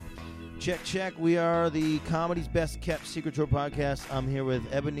Check, check. We are the comedy's best kept secret tour podcast. I'm here with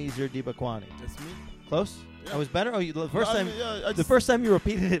Ebenezer Dibakwani. That's me. Close? Yeah. I was better? Oh, the first No, I time. mean, yeah, The first time you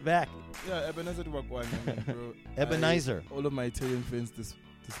repeated it back. Yeah, Ebenezer Dibakwani. I mean, bro, Ebenezer. All of my Italian friends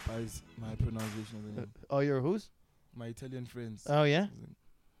despise my pronunciation of the name. Oh, you're whose? My Italian friends. Oh, yeah?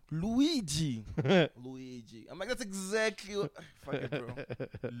 Luigi. Luigi. I'm like, that's exactly what... Fuck it, bro.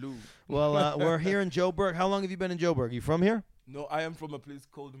 Lou. Well, we're here in Joburg. How long have you been in Joburg? You from here? No, I am from a place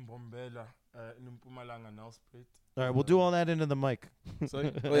called Mbombela, in Mpumalanga, Nelspruit. All right, we'll do all that into the mic.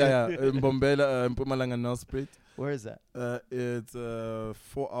 Sorry? Oh, yeah. Mbombela, Mpumalanga, Nelspruit. Where is that? It's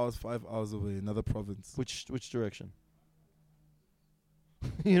 4 hours, 5 hours away, another province. Which direction?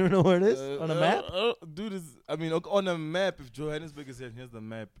 You don't know where it is? On a map? Dude, I mean, on a map, if Johannesburg is here, here's the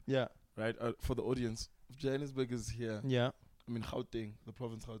map, Yeah. right? For the audience, if Johannesburg is here, Yeah. I mean, Gauteng, the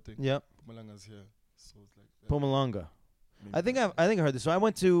province Gauteng. Yeah. Mpumalanga is here, so it's like that. Mpumalanga. Maybe. I think I heard this. So I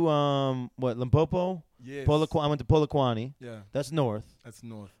went to Limpopo. Yes. I went to Polokwane. Yeah, That's north. that's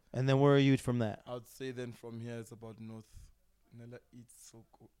north. And then where are you from that? I would say then from here it's about north,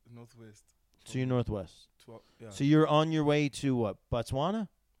 northwest. So you're northwest. Yeah. So you're on your way to what? Botswana?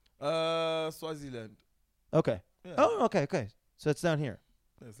 Swaziland. Okay. Yeah. Oh, okay. So it's down here.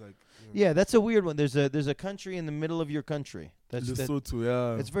 It's like Yeah, that's a weird one. There's a country in the middle of your country. Lesotho,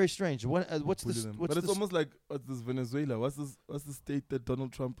 yeah. It's very strange. What's this? But What's it's this? almost like this Venezuela. What's the state that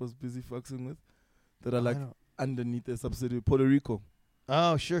Donald Trump was busy fucking with? That are I like don't- underneath the subsidiary. Puerto Rico.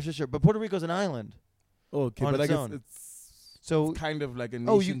 Oh, sure. But Puerto Rico's an island. Oh, okay, On but I its guess own. it's So kind of like a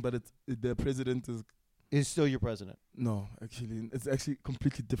Oh, nation, but the president is still your president. no, actually, it's actually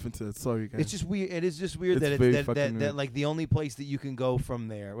completely different to that. Sorry, guys. It's just weird. It is just weird It's that very that fucking weird. like the only place that you can go from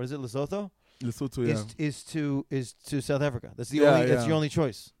there. What is it, Lesotho? Lesotho, yeah. Is to South Africa. That's the Yeah, only. That's yeah. your only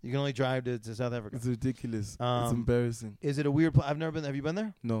choice. You can only drive to South Africa. It's ridiculous. It's Um, embarrassing. Is it a weird? I've never been. Have you been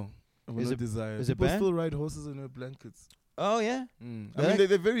there? No, I will is not it- desire. is it People bad? still ride horses and wear blankets. Oh yeah. I That- mean,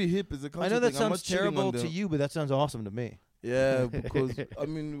 they're very hip. It's a culture I know that thing. I'm sounds not shitting on terrible them. to you, but that sounds awesome to me. Yeah, because I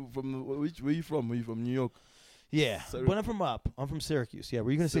mean, where you from? Are you from New York? Yeah, Syrac- but I'm from Syracuse. Yeah,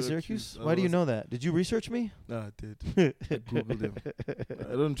 were you gonna say Syracuse. Syracuse? Why do you know that? Did you research me? Nah, I did. I googled him.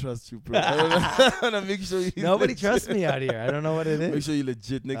 I don't trust you, bro. I wanna make sure you. Nobody legit. trusts me out here. I don't know what it Make is. sure you're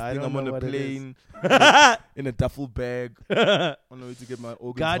legit. Next I thing, don't I'm on know a what it is. plane in a duffel bag on the way to get my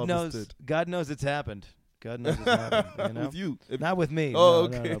organs God knows. harvested. God knows it's happened. God knows it's happened. You know? With you. Not with me. Oh,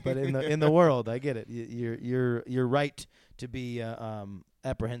 no, okay. no. But in the world, I get it. You're right to be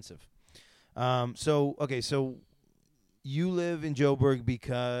apprehensive. So you live in Joburg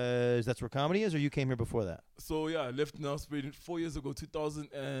because that's where comedy is, or you came here before that? So yeah, I left Nelspruit 4 years ago,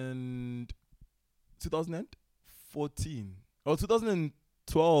 2014. Oh,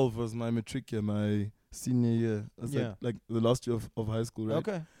 2012 was my matric year, my senior year. That's Yeah. like the last year of high school, right?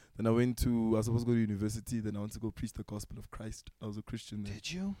 Okay. Then I was supposed to go to university. Then I went to go preach the gospel of Christ. I was a Christian then.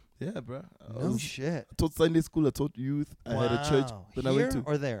 Did you? Yeah, bro. No shit. I taught Sunday school. I taught youth. I had a church. Wow. Then Here I went to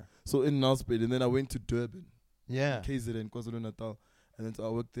or there? so in Nelspruit, and then I went to Durban, Yeah. KZN, KwaZulu-Natal, and then so I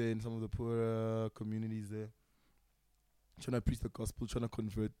worked there in some of the poorer communities there, trying to preach the gospel, trying to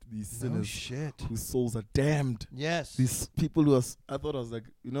convert these No sinners shit. whose souls are damned. Yes. These people who I thought I was like,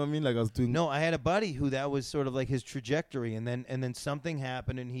 you know what I mean? Like I was doing. No, I had a buddy who that was sort of like his trajectory, and then something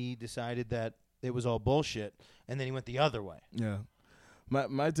happened, and he decided that it was all bullshit, and then he went the other way. Yeah.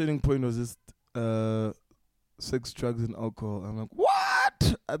 My turning point was just sex, drugs, and alcohol. I'm like, what?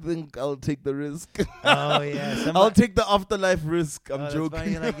 I think I'll take the risk. Oh yeah, I'll take the afterlife risk. I'm that's joking.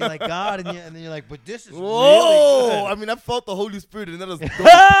 funny. You're like God, and then you're like, but this is Whoa! really I mean, I felt the Holy Spirit, and that was dope. good.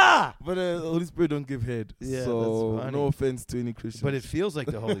 But the Holy Spirit don't give head. Yeah, so that's funny. no offense to any Christians. But it feels like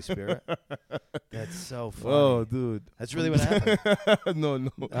the Holy Spirit. That's so funny. Oh, dude. That's really what happened. No.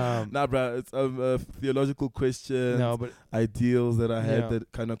 Nah, bro. It's theological questions, No, but ideals that I had Yeah.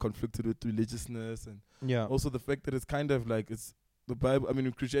 that kind of conflicted with religiousness, and yeah, also the fact that it's kind of like it's the Bible. I mean,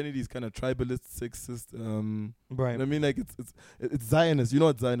 Christianity is kind of tribalist, sexist. right. You know what I mean? Like it's Zionist. You know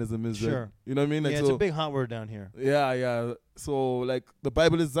what Zionism is, right? Sure. You know what I mean? Like Yeah, so, it's a big hot word down here. Yeah. So, like, the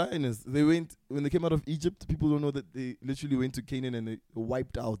Bible is Zionist. When they came out of Egypt, people don't know that they literally went to Canaan and they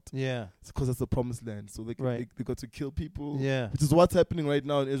wiped out. Yeah, It's because that's the promised land. So they Right. they got to kill people. yeah, Which is what's happening right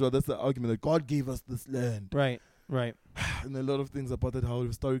now in Israel. That's the argument that God gave us this land. right. And a lot of things about that, how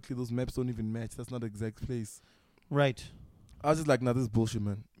historically those maps don't even match. That's not the exact place. Right. I was just like, nah, this is bullshit,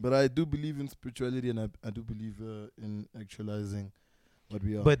 man. But I do believe in spirituality, and I do believe in actualizing what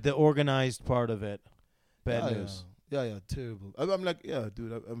we are. But the organized part of it, bad Yeah, news. Yeah, terrible. I'm like, yeah,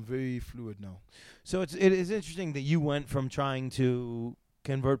 dude, I'm very fluid now. So it is interesting that you went from trying to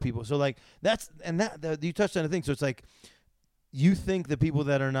convert people. So like you touched on a thing. So it's like you think the people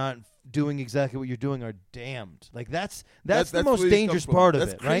that are not doing exactly what you're doing are damned. Like that's the most where you dangerous come from. part of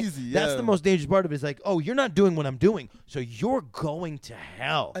That's it, crazy, right? That's yeah. the most dangerous part of it. Is like, oh, you're not doing what I'm doing, so you're going to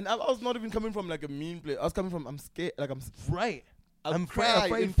hell. And I was not even coming from like a mean place. I was coming from I'm scared. Like Right. I'm cry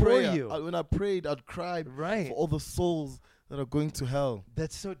afraid in for prayer. you. When I prayed, I'd cry Right. for all the souls that are going to hell.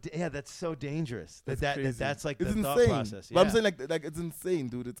 That's so that's so dangerous. That's That's crazy. like It's the thought insane. process. But I'm Yeah. saying like it's insane,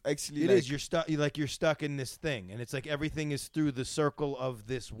 dude. It's actually It like, is. You're stuck in this thing, and it's like everything is through the circle of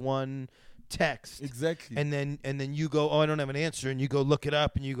this one text. exactly. And then you go, oh, I don't have an answer, and you go look it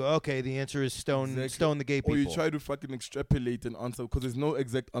up, and you go, okay, the answer is stone the gay people. Or you try to fucking extrapolate an answer because there's no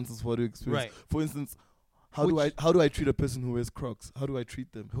exact answers for what you experience. Right. For instance, how do I treat a person who wears Crocs? How do I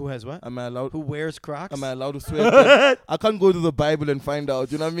treat them? Who has what? Am I allowed? Who wears Crocs? Am I allowed to swear? at them? I can't go to the Bible and find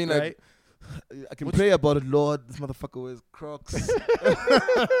out. You know what I mean? Like, Right. I can pray about it, Lord. This motherfucker wears Crocs.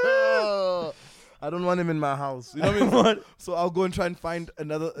 I don't want him in my house. You know what I mean? What? So I'll go and try and find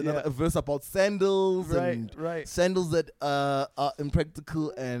another Yeah. a verse about sandals Right. and Right. sandals that are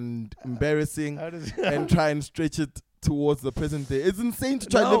impractical and embarrassing, How does and try and stretch it towards the present day. It's insane to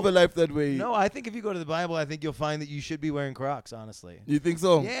try and No. live a life that way. No, I think if you go to the Bible, I think you'll find that you should be wearing Crocs. Honestly. You think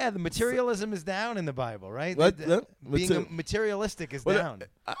so? Yeah, the materialism is down in the Bible, right? What? Being materialistic is Well, down.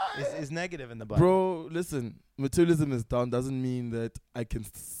 Is negative in the Bible. Bro, listen. Materialism is down doesn't mean that I can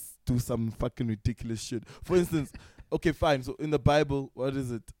do some fucking ridiculous shit. For instance, okay, fine. So in the Bible, what is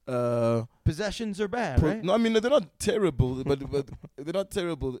it? Possessions are bad, right? No, I mean they're not terrible, but they're not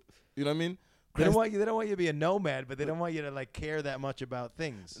terrible. You know what I mean? They don't want you to be a nomad, but they don't want you to like care that much about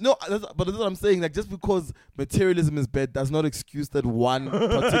things. No, but that's what I'm saying. Like, just because materialism is bad does not excuse that one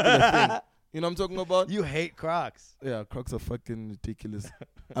particular thing. You know what I'm talking about? You hate Crocs. Yeah, Crocs are fucking ridiculous.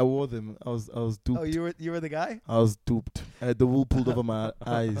 I wore them. I was duped. Oh, you were the guy? I was duped. I had the wool pulled over my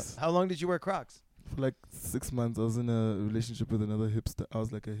eyes. How long did you wear Crocs? For like 6 months, I was in a relationship with another hipster. I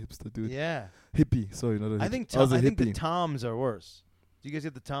was like a hipster dude. Yeah. Hippie. Sorry, not a hippie. I think I was a I think the hippie. Toms are worse. Do you guys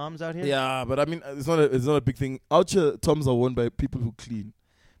get the Toms out here? Yeah, but I mean, it's not a big thing. Out here, Toms are worn by people who clean.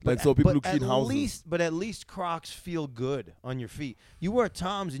 Like, so people who clean houses. But at least Crocs feel good on your feet. You wear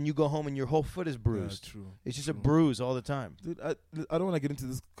Toms and you go home and your whole foot is bruised. Yeah, true. It's just a true. bruise all the time. Dude, I don't want to get into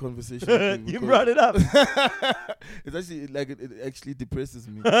this conversation. with You because brought it up. It's actually like it actually depresses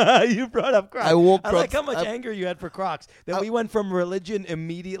me. You brought up Crocs. I wore I like Crocs. how much anger you had for Crocs. Then we went from religion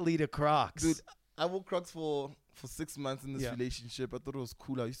immediately to Crocs. Dude, I wore Crocs for 6 months in this Yeah. relationship. I thought it was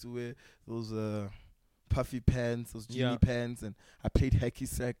cool. I used to wear those puffy pants, those Yeah. genie pants, and I played hacky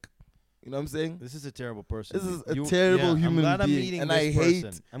sack. You know what I'm saying? This is a terrible person. This is a terrible human I'm glad being, I'm meeting and this I hate-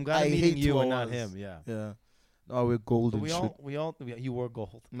 person. I'm glad I I'm meeting hate you and who I not was. him. Yeah. Yeah. Now I wear gold But and shit. you wore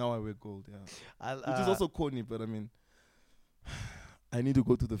gold. Now I wear gold, yeah. Which Uh, is also corny, but I mean, I need to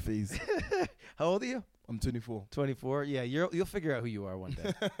go to the phase. How old are you? I'm 24. 24. Yeah, you'll figure out who you are one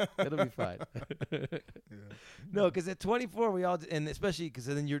day. It'll be fine. No, because at 24 we all and especially because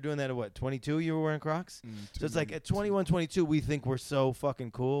then you're doing that at what 22 you were wearing Crocs. So it's like at 21, 22 we think we're so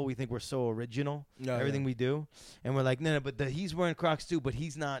fucking cool. We think we're so original. Everything we do, and we're like no, but he's wearing Crocs too, but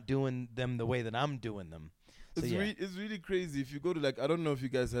he's not doing them the way that I'm doing them. So It's, yeah. it's really crazy. If you go to like, I don't know if you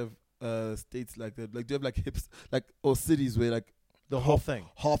guys have states like that. Like, do you have like hips, like, or cities where like The whole thing.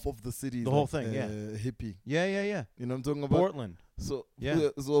 half of the city is The whole like, thing, yeah. hippie. Yeah, yeah, yeah. You know what I'm talking about? Portland. So Yeah.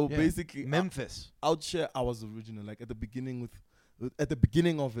 So Yeah. basically, Memphis. out here, I was original. Like at the beginning at the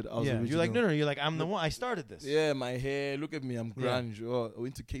beginning of it, I was Yeah. original. You're like, no. You're like, I'm the one. I started this. Yeah, my hair. Look at me. I'm Yeah. grunge. Oh, I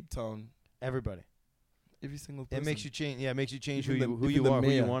went to Cape Town. Everybody. Every single person. It makes you change. Yeah, it makes you change who Even you the- even the are, who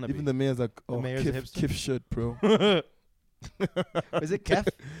you mayor. want to be. Even the mayor's like, oh, mayor's a Kif, hipster? Kif shirt, bro. Is it Kef?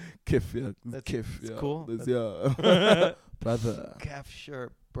 Kif, yeah. That's- Kif, that's yeah. cool. That's, yeah. Brother. Calf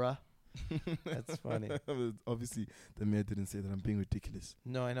shirt, bruh. That's funny. Obviously, the mayor didn't say that I'm being ridiculous.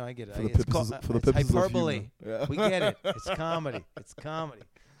 No, I know. I get it. For the It's purposes, for the it's purposes hyperbole. of humor. Yeah. We get it. It's comedy. It's comedy.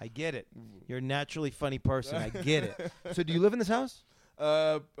 I get it. You're a naturally funny person. I get it. So, do you live in this house?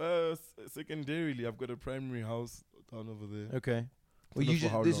 Secondarily, I've got a primary house down over there. Okay. Well, Don't know for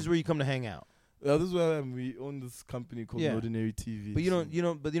how this long. is where you come to hang out. This is where we own this company called Yeah. Ordinary TV. But you so-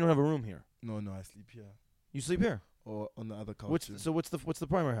 don't have a room here. No, I sleep here You sleep here. or on the other couch. What's the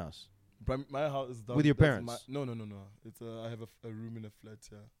primary house? My house is down With your that's parents? No. It's I have a room in a flat.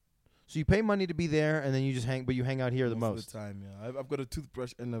 Yeah. So you pay money to be there, and then you just hang. But you hang out here the Most most. of the time. Yeah. I've got a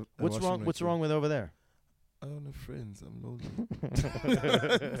toothbrush and a What's washing wrong? What's machine. wrong with over there? I don't have friends. I'm lonely.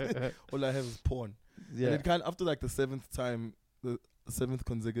 All I have is porn. Yeah. And it kind after like the seventh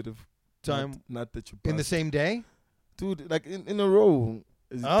consecutive Time not that you in the bust. same day. dude, like in a row.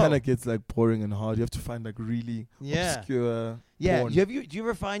 it kind of gets like boring and hard. You have to find like really obscure. Yeah. Porn. Do you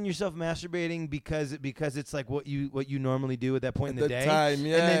ever find yourself masturbating because it's like what you normally do at that point in the day? Time,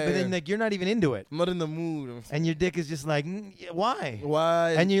 yeah. But then like you're not even into it. I'm not in the mood. And your dick is just like, why?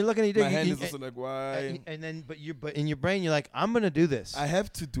 Why? And you're looking at your dick. My hand is also like, why? And then, but in your brain, you're like, I'm gonna do this. I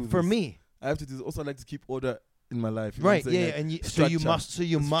have to do this for me. I have to do this. Also, I like to keep order in my life. Right. Yeah. Like, and you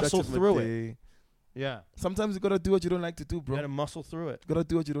muscle through it. Yeah. Sometimes you gotta do what you don't like to do, bro. You gotta muscle through it. You gotta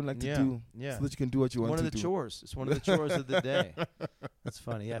do what you don't like to do. Yeah. So that you can do what you want to do. One of the chores. It's one of the chores of the day. That's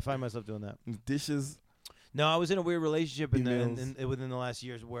funny. Yeah, I find myself doing that. Dishes. No, I was in a weird relationship within the last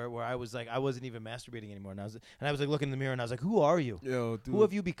years where I was like, I wasn't even masturbating anymore. And I was like looking in the mirror and I was like, who are you? Yo, dude. Who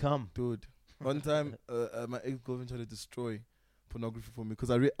have you become? Dude. One time, my ex-girlfriend tried to destroy pornography for me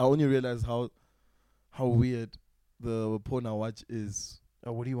because I only realized how weird the porn I watch is.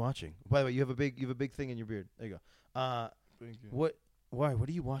 Oh, what are you watching? By the way, you have a big thing in your beard. There you go. Thank you. Why? What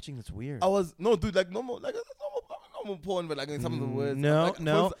are you watching that's weird? Dude, like normal porn, but like in some of the words. No.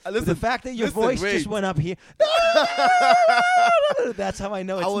 Listen, the fact that your voice just went up here. That's how I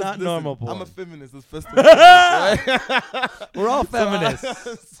know it's not normal porn. I'm a feminist. It's first of all. We're all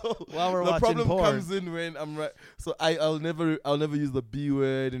feminists. So while we're the watching problem porn. comes in when I'm right. So I'll never use the B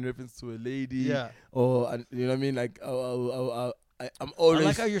word in reference to a lady. Yeah. Or you know what I mean? Like I'm always. I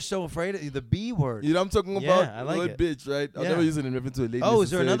like how you're so afraid of the B word. You know what I'm talking about? Yeah, I like the word it. bitch, right? I'll never use it in reference to a lady. Oh, is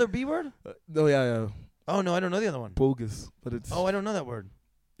there another B word? No, yeah. Oh no, I don't know the other one. Bogus, but it's. Oh, I don't know that word.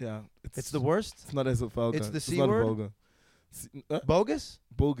 Yeah, it's the worst. It's not as vulgar. It's the C not word. Vulgar. Bogus.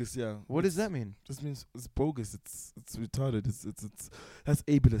 Bogus, yeah. What does that mean? Just means it's bogus. It's retarded. It's that's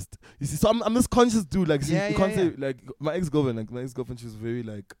ableist. You see, so I'm this conscious dude. Like, see, you can't say like my ex-girlfriend. She was very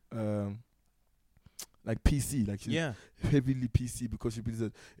like PC. Like she's heavily PC because she believes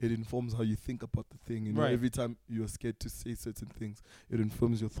that it informs how you think about the thing. You know, every time you're scared to say certain things, it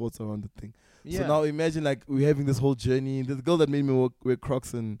informs your thoughts around the thing. Yeah. So now imagine like we're having this whole journey. There's a girl that made me wear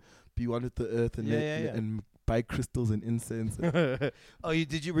Crocs and be one with the earth and and buy crystals and incense. Were you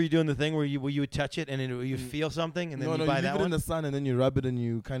doing the thing where you would touch it and you feel something and then you buy that one? No, you leave it in the sun and then you rub it and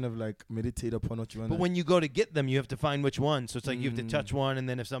you kind of like meditate upon what you want. But when you go to get them, you have to find which one. So it's like you have to touch one and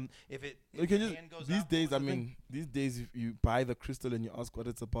then if these days if you buy the crystal and you ask what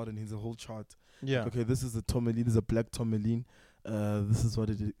it's about and here's a whole chart. Yeah. Okay, this is a tourmaline. This is a black tourmaline. This is what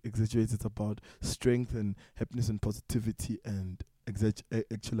it exaggerates. It's about strength and happiness and positivity and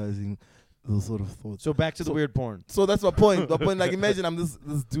actualizing those sort of thoughts. So back to the weird porn. So that's my point. The point, like, imagine I'm this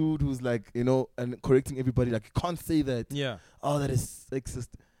dude who's like, you know, and correcting everybody. Like, you can't say that. Yeah. Oh, that is sexist.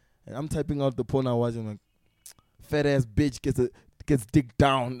 And I'm typing out the porn I watch and like, fat ass bitch gets dick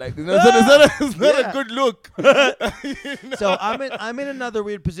down. Like, you know, it's not a good look. You know? So I'm in another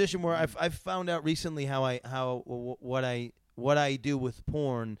weird position where I've found out recently what I do with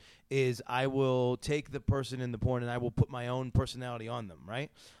porn is I will take the person in the porn and I will put my own personality on them,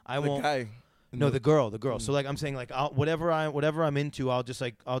 right? The girl. So like I'm saying like whatever I'm into, I'll just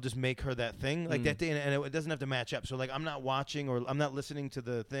make her that thing like that thing, and it doesn't have to match up. So like I'm not watching or I'm not listening to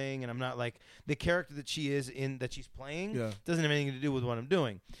the thing, and I'm not like the character that she is in that she's playing doesn't have anything to do with what I'm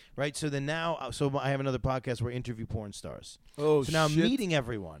doing, right? So then now, I have another podcast where I interview porn stars. Oh, so now I'm meeting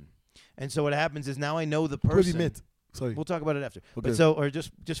everyone, and so what happens is now I know the person. Sorry. We'll talk about it after. Okay. But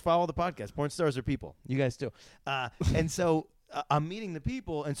just follow the podcast. Porn stars are people. You guys too. And so I'm meeting the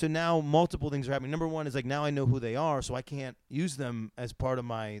people, and so now multiple things are happening. Number one is like now I know who they are, so I can't use them as part of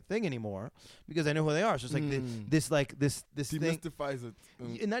my thing anymore because I know who they are. So it's like this demystifies it.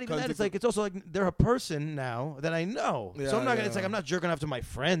 And not even that. It's like it's also like they're a person now that I know. So I'm not gonna. It's like I'm not jerking off to my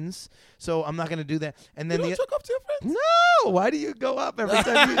friends. So I'm not gonna do that. And then you don't jerk off to your friends? No. Why do you go up every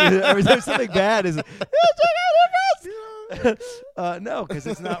time something bad is? No, because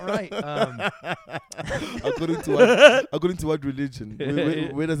it's not right. According to what religion?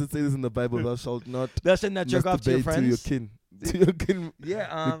 Where does it say this in the Bible? Thou shalt not jerk off to your friends. To your kin. To your kin.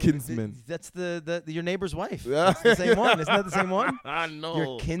 Yeah, your kinsman. That's the your neighbor's wife. That's the same one. Isn't that the same one? No.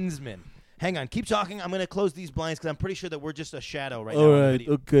 Your kinsman. Hang on, keep talking. I'm gonna close these blinds because I'm pretty sure that we're just a shadow right now. All right.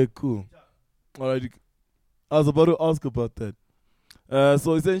 Okay. Cool. All right. I was about to ask about that.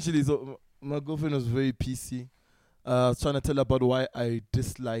 So essentially, my girlfriend was very PC. I was trying to tell her about why I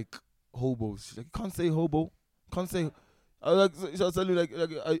dislike hobos. She's like, you can't say hobo. Can't say. I was telling her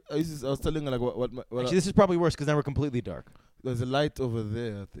I was telling her like what Actually, this is probably worse because now we're completely dark. There's a light over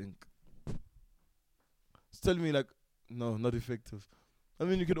there, I think. It's telling me like, no, not effective. I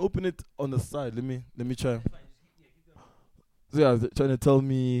mean, you can open it on the side. Let me try. So yeah, they're trying to tell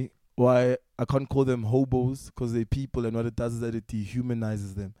me why I can't call them hobos because they're people, and what it does is that it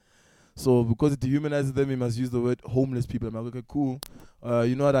dehumanizes them. So because it dehumanizes them, he must use the word homeless people. I'm like, okay, cool.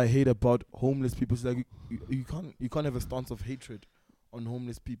 You know what I hate about homeless people? It's like you can't have a stance of hatred on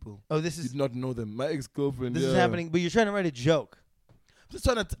homeless people. Oh, this You is do not know them. My ex-girlfriend. this is happening, but you're trying to write a joke.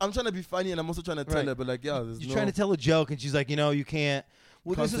 I'm trying to be funny, and I'm also trying to tell her, but like, yeah, You're trying to tell a joke, and she's like, you can't.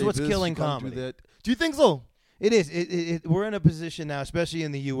 Well, can't this is say what's this, killing you can't comedy. Do that. Do you think so? It is. We're in a position now, especially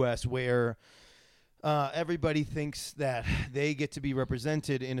in the U.S., where everybody thinks that they get to be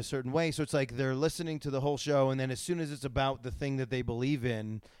represented in a certain way. So it's like they're listening to the whole show, and then as soon as it's about the thing that they believe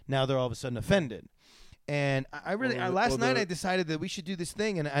in, now they're all of a sudden offended. And last night I decided that we should do this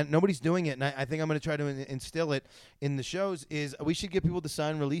thing, and nobody's doing it, and I think I'm going to try to instill it in the shows, is we should get people to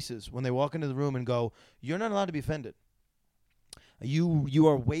sign releases when they walk into the room and go, you're not allowed to be offended. You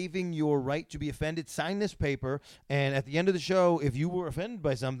are waiving your right to be offended. Sign this paper, and at the end of the show, if you were offended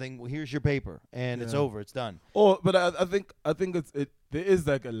by something, well, here's your paper, and it's over. It's done. Oh, but I think there is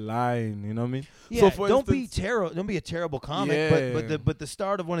like a line, you know what I mean? Yeah, so don't be a terrible comic. Yeah. But the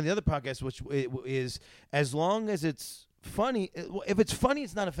start of one of the other podcasts, which is as long as it's funny, if it's funny,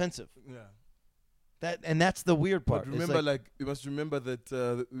 it's not offensive. Yeah. That's the weird part. But remember, you must remember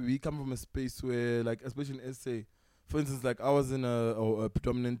that we come from a space where, like, especially in SA, for instance, like I was in a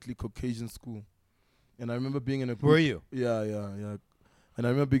predominantly Caucasian school, and I remember being in a group. Were you? Yeah. And I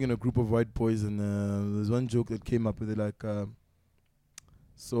remember being in a group of white boys, and there's one joke that came up with it, like,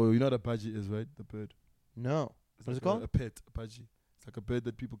 so you know what a Apache is, right? The bird. No. What is it called? A pet, Apache. It's like a bird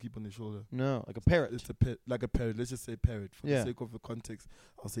that people keep on their shoulder. No, like a parrot. It's a pet, like a parrot. Let's just say parrot. For the sake of the context,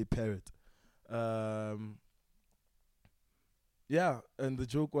 I'll say parrot. Yeah, and the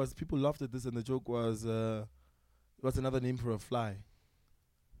joke was, people laughed at this, and the joke was, what's another name for a fly?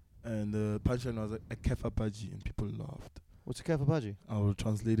 And the punchline was a kefapaji, and people laughed. What's a kefapaji? I will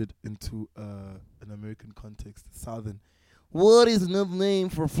translate it into an American context, Southern. What is another name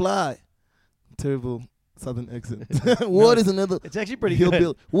for fly? Terrible Southern accent. What is another? It's actually pretty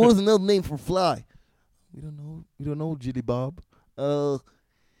good. What is another name for fly? We don't know, Jilly Bob.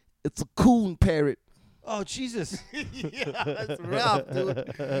 It's a coon parrot. Oh, Jesus. Yeah, it's rough,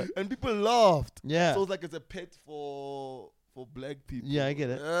 dude. And people laughed. Yeah. So it's like it's a pet for black people. Yeah, I get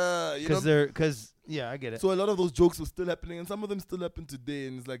it. I get it. So a lot of those jokes were still happening, and some of them still happen today.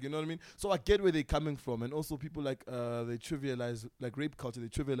 And it's like, you know what I mean? So I get where they're coming from. And also people like, they trivialize, like rape culture, they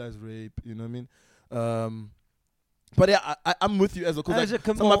trivialize rape, you know what I mean? But yeah, I'm with you as well. Because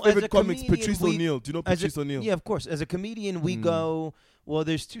some of my favorite comics, Patrice O'Neal. Do you know Patrice O'Neal? Yeah, of course. As a comedian, we go, well,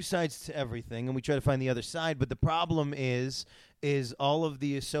 there's two sides to everything, and we try to find the other side. But the problem is all of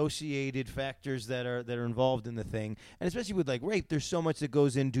the associated factors that are involved in the thing, and especially with like rape, there's so much that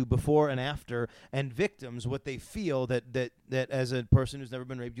goes into before and after, and victims, what they feel that as a person who's never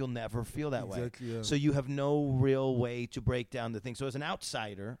been raped, you'll never feel that way. Yeah. So you have no real way to break down the thing. So as an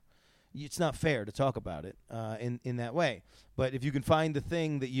outsider, it's not fair to talk about it in that way. But if you can find the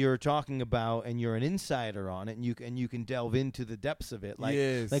thing that you're talking about and you're an insider on it, and you can delve into the depths of it,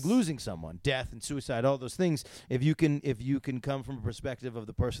 like losing someone, death and suicide, all those things. If you can come from a perspective of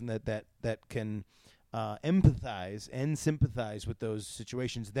the person that can empathize and sympathize with those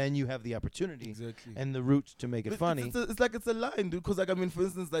situations, then you have the opportunity and the route to make it funny. It's like it's a line, dude. Because like, I mean, for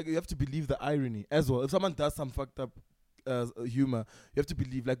instance, like you have to believe the irony as well. If someone does some fucked up humor, you have to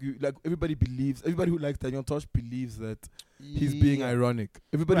believe, like everybody who likes Daniel Tosh believes that he's being ironic.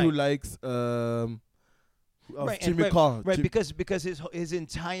 Everybody who likes Jimmy Carr, because his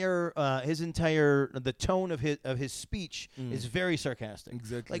entire the tone of his speech is very sarcastic.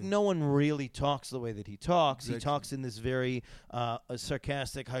 Exactly. Like no one really talks the way that he talks. He talks in this very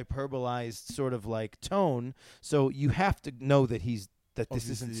sarcastic, hyperbolized sort of like tone. So you have to know that this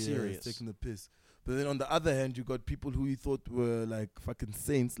isn't serious. He's taking the piss. But then on the other hand, you got people who you thought were like fucking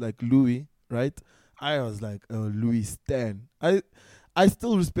saints, like Louis, right? I was like, Louis Stan. I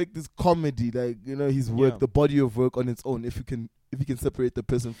still respect this comedy, like, you know, his work, the body of work on its own. If you can separate the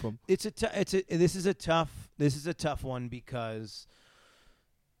person from. This is a tough one because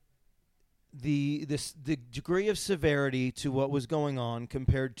the degree of severity to what was going on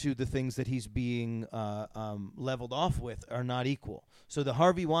compared to the things that he's being leveled off with are not equal. So the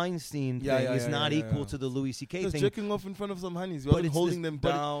Harvey Weinstein thing is not equal to the Louis C.K. thing. He's jerking off in front of some honeys. He wasn't holding them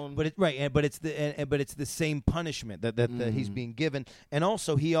down. But it's the same punishment that he's being given. And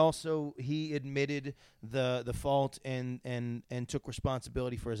also he admitted the fault and took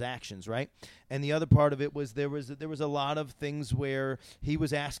responsibility for his actions, right? and the other part of it was there was a lot of things where he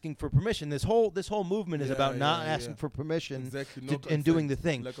was asking for permission. This whole movement is about not asking for permission and doing the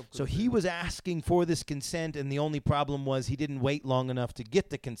thing. So he was asking for this consent, and the only problem was he didn't wait long enough to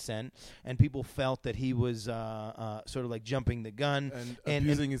get the consent, and people felt that he was sort of like jumping the gun and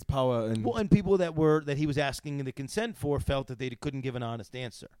abusing his power. And people that he was asking the consent for felt that they couldn't give an honest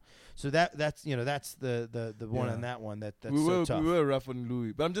answer. So that's the one on that one that's so tough. We were rough on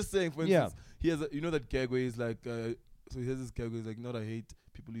Louis, but I'm just saying, for instance, he has that gag where he's like, so he has this gag where he's like, not I hate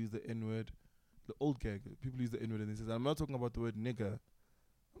people who use the N-word, the old gag, people use the N-word, and he says, I'm not talking about the word nigger,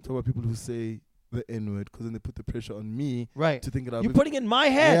 I'm talking about people who say the N-word, because then they put the pressure on me to think it out. You're putting it in my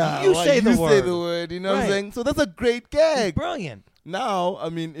head. You say the word. You know what I'm saying? So that's a great gag. It's brilliant. Now, I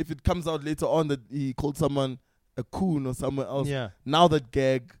mean, if it comes out later on that he called someone a coon or someone else, now that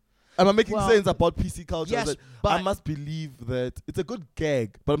gag, am I making sense about PC culture? Yes, that but I must believe that it's a good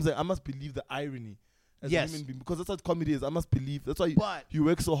gag, but I'm saying I must believe the irony as a human being, because that's what comedy is. I must believe. That's why you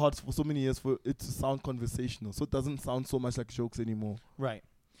work so hard for so many years for it to sound conversational, so it doesn't sound so much like jokes anymore. Right.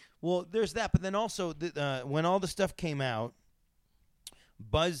 Well, there's that, but then also when all the stuff came out,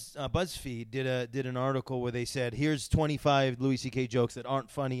 BuzzFeed did an article where they said, here's 25 Louis C.K. jokes that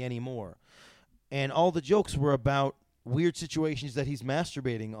aren't funny anymore. And all the jokes were about weird situations that he's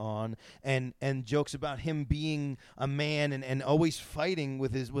masturbating on, and jokes about him being a man and always fighting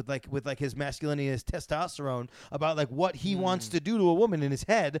with his masculinity and his testosterone, about like what he wants to do to a woman in his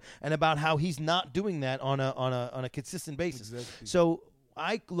head, and about how he's not doing that on a consistent basis. Exactly. So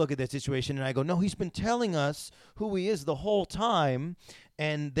I look at that situation and I go, no, he's been telling us who he is the whole time,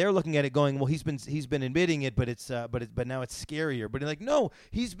 and they're looking at it going, well, he's been admitting it, but now it's scarier. But like, no,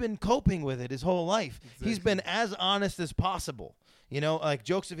 he's been coping with it his whole life. Exactly. He's been as honest as possible. You know, like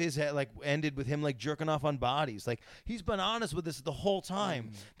jokes of his like ended with him like jerking off on bodies. Like he's been honest with this the whole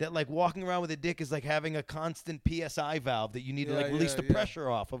time. That like walking around with a dick is like having a constant PSI valve that you need to like release the pressure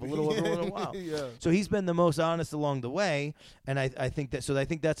off of a little while. So he's been the most honest along the way, and I think that's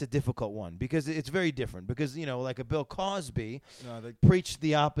a difficult one, because it's very different. Because like a Bill Cosby preached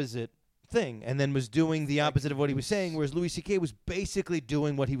the opposite thing and then was doing the opposite of what he was saying, whereas Louis C.K. was basically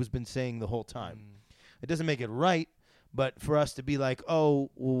doing what he was been saying the whole time. It doesn't make it right. But for us to be like,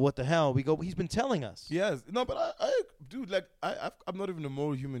 oh, well, what the hell? We go, he's been telling us. Yes. No, but I'm not even a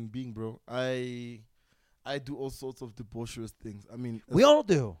moral human being, bro. I do all sorts of debaucherous things. I mean, we all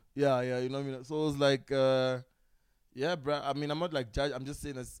do. Yeah, you know what I mean? So it's like, yeah, bro. I mean, I'm not like judge. I'm just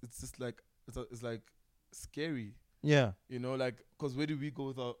saying it's just like, it's like scary. Yeah. You know, like, because where do we go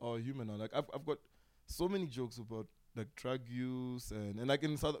with our humor now? Like, I've got so many jokes about like drug use and like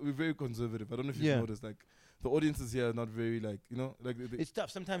in South, we're very conservative. I don't know if you've noticed, like, the audiences here are not very like, like it's tough.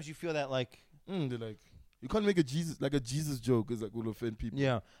 Sometimes you feel that like they're like, you can't make a Jesus joke is like will offend people.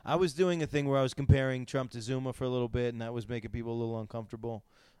 Yeah, I was doing a thing where I was comparing Trump to Zuma for a little bit, and that was making people a little uncomfortable.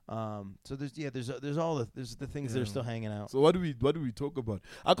 So there's all the things that are still hanging out. So what do we talk about?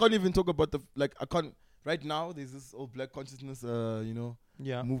 I can't even talk about right now. There's this old black consciousness,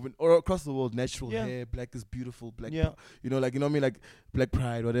 movement or across the world. Natural hair, black is beautiful, black. You know what I mean, like black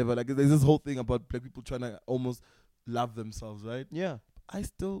pride, whatever. Like there's this whole thing about black people trying to almost love themselves, right? Yeah. I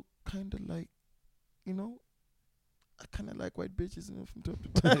still kind of like, I kind of like white bitches, from time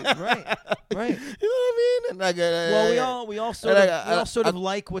to time. Right. You know what I mean? And like, we all sort of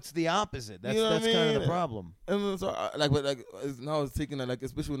like what's the opposite. That's kind of the problem. And so now it's taking like,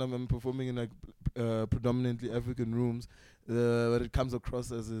 especially when I'm performing in like predominantly African rooms, what it comes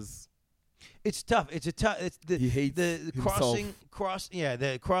across as is. It's tough. He hates the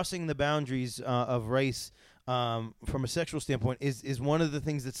crossing the boundaries of race. From a sexual standpoint, is one of the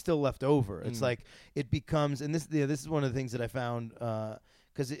things that's still left over. It's like it becomes, and this is one of the things that I found,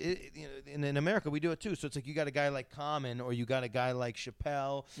 because in America we do it too. So it's like you got a guy like Common, or you got a guy like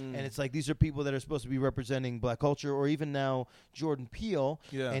Chappelle, and it's like these are people that are supposed to be representing black culture, or even now Jordan Peele,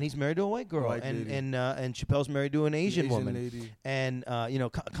 and he's married to a white girl, and Chappelle's married to an Asian woman, lady. And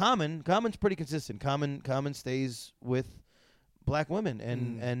Common's pretty consistent. Common stays with black women,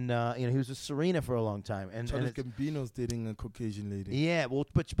 and he was with Serena for a long time, and Childish Gambino's dating a Caucasian lady. Yeah, well,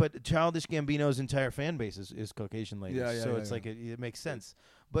 but Childish Gambino's entire fan base is Caucasian ladies, so it's like it makes sense.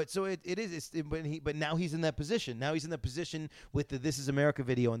 But so but now he's in that position. Now he's in that position with the "This Is America"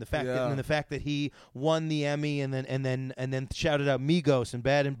 video, and the fact that he won the Emmy, and then shouted out Migos and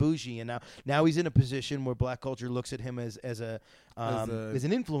Bad and Bougie, and now he's in a position where black culture looks at him as an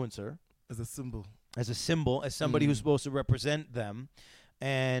influencer, as a symbol, as somebody who's supposed to represent them,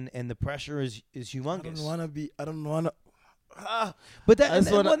 and the pressure is humongous. I don't wanna. But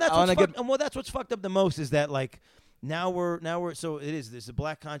that's what's fucked up the most, is that like now we're so it is there's a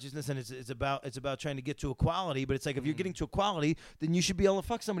black consciousness, and it's about trying to get to equality, but it's like if you're getting to equality, then you should be able to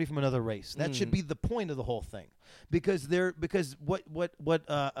fuck somebody from another race. That should be the point of the whole thing, because what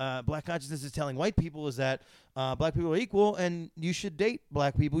black consciousness is telling white people is that black people are equal, and you should date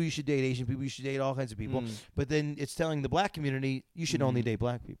black people, you should date Asian people, you should date all kinds of people. But then it's telling the black community you should only date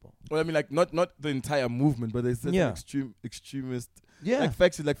black people. Well, I mean, like not the entire movement, but there's certain extremist like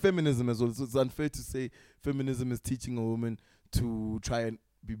factions, like feminism as well. So it's unfair to say feminism is teaching a woman to try and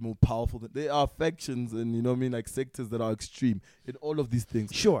be more powerful. There are factions and, you know what I mean, like sectors that are extreme in all of these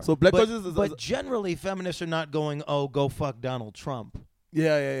things. Sure. So black consciousness but generally feminists are not going, oh, go fuck Donald Trump.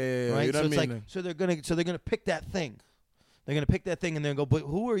 Yeah. Right? You know so what I mean? like, so they're gonna pick that thing. They're going to pick that thing and then go, but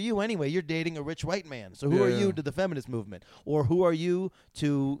who are you anyway? You're dating a rich white man. So who are you to the feminist movement? Or who are you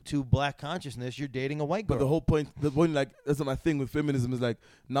to black consciousness? You're dating a white girl. But the point, like, that's my thing with feminism is like,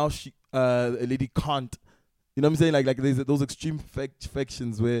 now a lady can't, you know what I'm saying? Like there's those extreme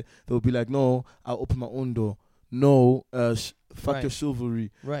factions where they'll be like, no, I'll open my own door. No, fuck your chivalry.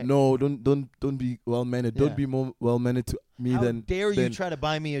 Right. No, don't be well-mannered. Don't be more well-mannered to me How than... dare you try to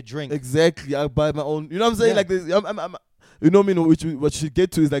buy me a drink? Exactly. I'll buy my own... You know what I'm saying? Like this, you know what I mean? What should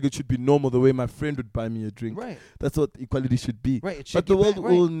get to is like it should be normal the way my friend would buy me a drink. Right. That's what equality should be. Right. But the world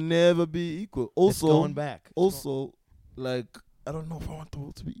will never be equal. Also, it's going back. Like, I don't know if I want the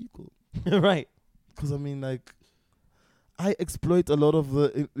world to be equal. Right. Because I mean, like, I exploit a lot of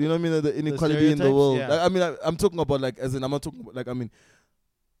the, you know what I mean, the inequality in the world. Yeah. Like, I mean, I'm talking about like, as in, I'm not talking about like, I mean,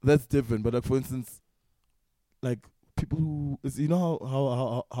 that's different. But like, for instance, like people who, you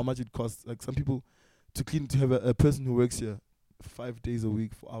know how much it costs. Like some people to have a person who works here 5 days a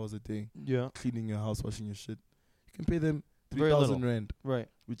week, 4 hours a day, cleaning your house, washing your shit. You can pay them 3,000 rand, right?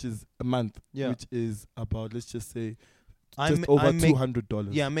 Which is a month, which is about, let's just say, over $200.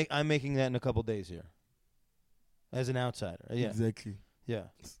 Yeah, I'm making that in a couple days here, as an outsider. Yeah, exactly. Yeah,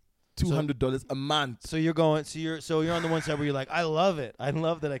 $200 a month. So you're going. So you're on the one side where you're like, I love it. I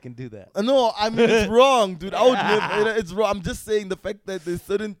love that I can do that. No, I mean it's wrong, dude. I would never. It's wrong. I'm just saying the fact that there's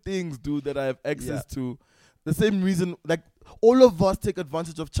certain things, dude, that I have access to. The same reason, like all of us take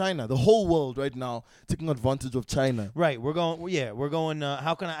advantage of China. The whole world right now taking advantage of China. Right. We're going.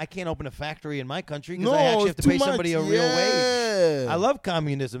 How can I can't open a factory in my country because I actually have to pay somebody a real wage. I love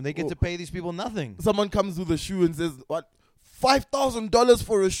communism. They get to pay these people nothing. Someone comes with a shoe and says, "What? $5,000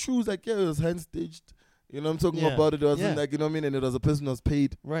 for a shoe?" It's like, yeah, it was hand stitched. You know what I'm talking about? It wasn't like, you know what I mean? And it was a person who was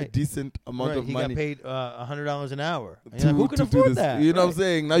paid a decent amount of money. He got paid $100 an hour. Who can afford that? You know what I'm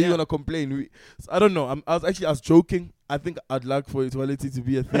saying? Now you want to complain. I don't know. I was joking. I think I'd like for equality to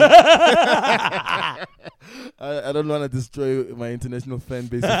be a thing. I don't want to destroy my international fan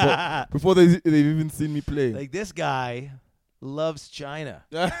base before they've even seen me play. Like this guy loves China.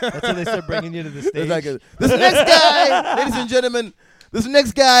 That's when they start bringing you to the stage. Like this next guy, ladies and gentlemen, this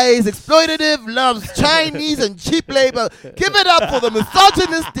next guy is exploitative, loves Chinese and cheap labor. Give it up for the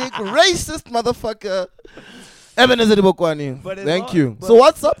misogynistic, racist motherfucker, Ebenezer Bokwani. Thank you. So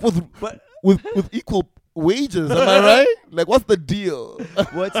what's up with equal wages? Am I right? Like, what's the deal?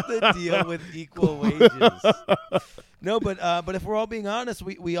 What's the deal with equal wages? No, but if we're all being honest,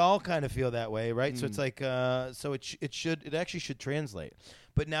 we all kind of feel that way, right? So it's like, it actually should translate.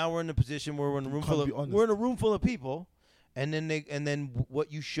 But now we're in a position where we're in a room full of people. And then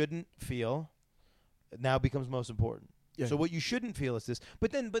what you shouldn't feel now becomes most important. Yeah. So what you shouldn't feel is this.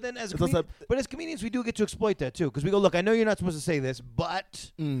 But then as comedians we do get to exploit that too, because we go, look, I know you're not supposed to say this,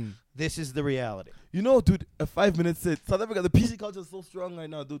 but this is the reality. You know, dude, a 5-minute set. South Africa, the PC culture is so strong right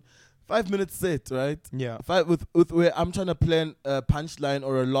now, dude. 5-minute set, right? Yeah. With where I'm trying to plan a punchline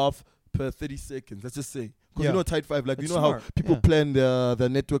or a laugh per 30 seconds. Let's just say. Because you know Tight 5, like, it's you know smart. How people plan the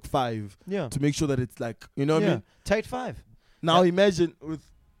Network 5 to make sure that it's like, you know what I mean? Tight 5. Now imagine with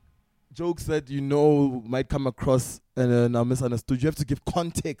jokes that you know might come across and are misunderstood. You have to give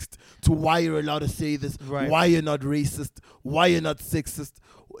context to why you're allowed to say this, why you're not racist, why you're not sexist.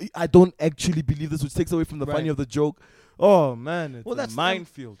 I don't actually believe this, which takes away from the funny of the joke. Oh man, it's a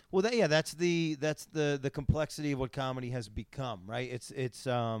minefield. That's the complexity of what comedy has become, right? It's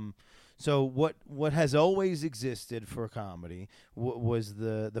so what has always existed for comedy was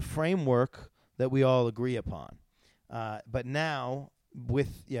the framework that we all agree upon, but now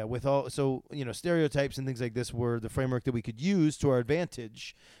with all stereotypes and things like this were the framework that we could use to our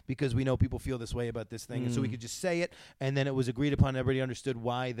advantage because we know people feel this way about this thing, and so we could just say it, and then it was agreed upon. Everybody understood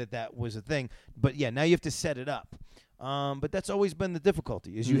why that was a thing. But now you have to set it up. But that's always been the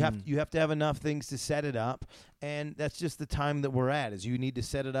difficulty. Is you have to have enough things to set it up, and that's just the time that we're at. Is you need to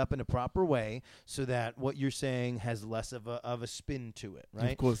set it up in a proper way so that what you're saying has less of a spin to it,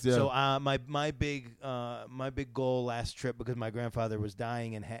 right? Of course, yeah. So my big goal last trip, because my grandfather was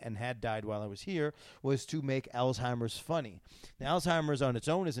dying and had died while I was here, was to make Alzheimer's funny. Now Alzheimer's on its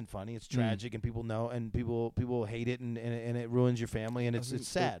own isn't funny; it's tragic, and people know, and people hate it, and it ruins your family, and it's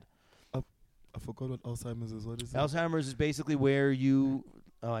sad. I forgot what Alzheimer's is. What is it? Alzheimer's is basically where you.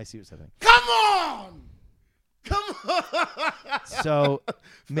 Oh, I see what's happening. Come on. So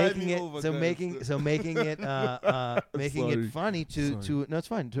Making it funny to no, it's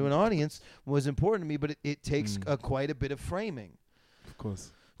fine, to an audience was important to me, but it takes quite a bit of framing. Of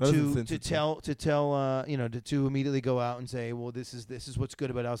course. To tell to immediately go out and say, well, this is what's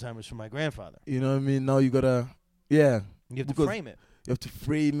good about Alzheimer's for my grandfather. You know what I mean? Now you gotta you have to frame it. You have to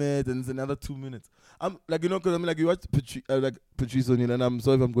frame it, and it's another 2 minutes. I'm like, because I mean, like, you watch Patrice O'Neal, and I'm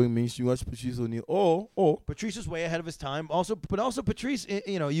sorry if I'm going mainstream. You watch Patrice O'Neal, or Patrice was way ahead of his time. Also Patrice,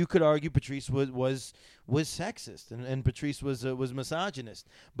 you could argue Patrice was sexist, and Patrice was misogynist,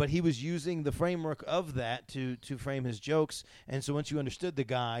 but he was using the framework of that to frame his jokes. And so once you understood the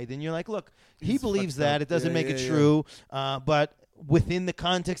guy, then you're like, look, he believes that. It doesn't make it true, but within the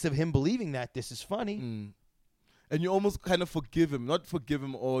context of him believing that, this is funny. And you almost kind of forgive him, not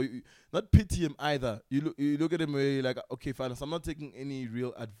pity him either. You look at him where you're like, okay, fine. So I'm not taking any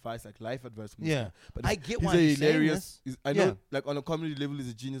real advice, like life advice from this guy. But I get why he's hilarious. I know, like on a comedy level, he's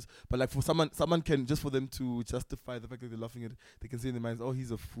a genius. But like for someone can, just for them to justify the fact that they're laughing at it, they can say in their minds, oh,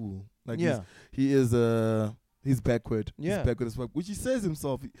 he's a fool. Like he is he's backward. Yeah. He's backward as fuck, which he says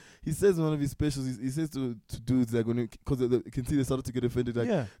himself. He says in one of his specials, he says to dudes, like, because you can see they started to get offended, like,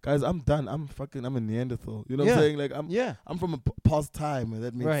 guys, I'm done. I'm a Neanderthal. You know what I'm saying? Like, I'm from a past time, and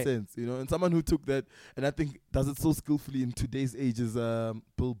that makes sense, you know? And someone who took that, and I think does it so skillfully in today's age is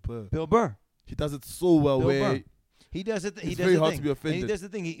Bill Burr. Bill Burr. He does it so well. Bill where Burr. He does it. It's very hard to be offended. And he does the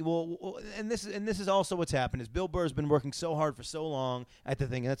thing. And this is also what's happened is Bill Burr's been working so hard for so long at the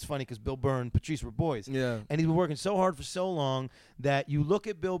thing. And that's funny because Bill Burr and Patrice were boys. Yeah. And he's been working so hard for so long that you look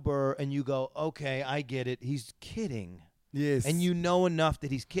at Bill Burr and you go, okay, I get it. He's kidding. Yes. And you know enough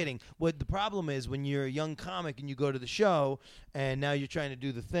that he's kidding. What the problem is when you're a young comic and you go to the show and now you're trying to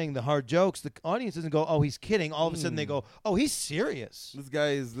do the thing, the hard jokes, the audience doesn't go, oh, he's kidding. All of a sudden they go, oh, he's serious. This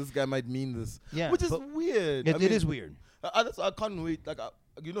guy might mean this. Yeah. Which is weird. It is weird. I can't wait. Like,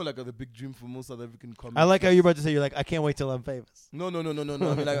 like the big dream for most South African comedy. I like how you're about to say, you're like, I can't wait till I'm famous. No. I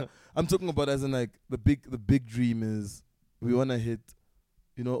mean, like, I'm talking about as in like the big dream is we want to hit,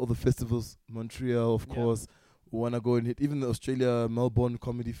 all the festivals, Montreal, of course. We want to go and hit even the Australia Melbourne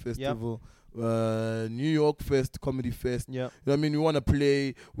Comedy Festival, New York Fest Comedy Fest. Yeah. You know what I mean? We want to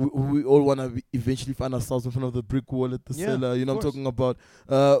play. We all want to eventually find ourselves in front of the brick wall at the cellar. You know what I'm talking about?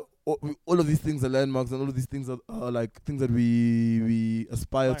 All of these things are landmarks, and all of these things are like things that we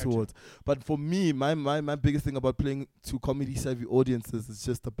aspire towards. But for me, my biggest thing about playing to comedy savvy audiences is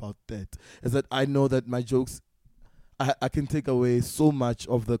just about that. Is that I know that my jokes, I can take away so much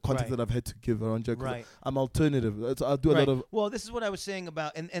of the context that I've had to give around jokes. Right. I'm alternative. So I'll do a lot of. Well, this is what I was saying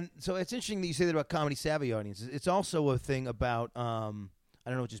about, and so it's interesting that you say that about comedy savvy audiences. It's also a thing about. I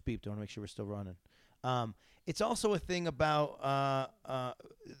don't know what just beeped. I want to make sure we're still running. It's also a thing about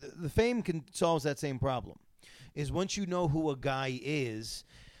the fame solves that same problem. Is once you know who a guy is,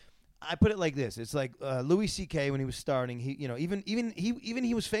 I put it like this: it's like Louis C.K. when he was starting. He, even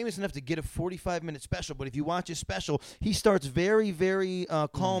he was famous enough to get a 45-minute special. But if you watch his special, he starts very, very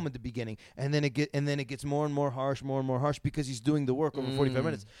calm at the beginning, and then it gets more and more harsh because he's doing the work over 45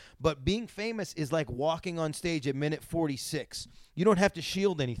 minutes. But being famous is like walking on stage at minute 46. You don't have to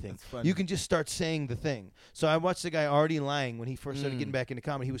shield anything. You can just start saying the thing. So I watched the guy Artie Lang when he first started getting back into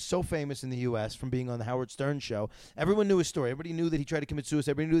comedy. He was so famous in the U.S. from being on the Howard Stern show. Everyone knew his story. Everybody knew that he tried to commit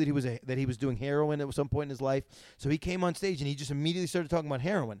suicide. Everybody knew that he was doing heroin at some point in his life. So he came on stage and he just immediately started talking about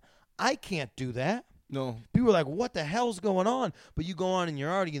heroin. I can't do that. No. People are like, what the hell's going on? But you go on and you're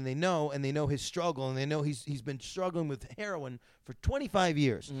Artie and they know his struggle, and they know he's been struggling with heroin for 25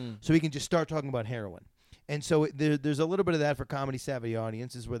 years. So he can just start talking about heroin. And so there's a little bit of that for comedy savvy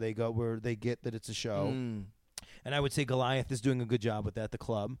audiences where they get that it's a show. And I would say Goliath is doing a good job with that, the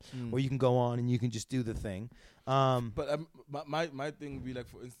club, where you can go on and you can just do the thing. But my thing would be like,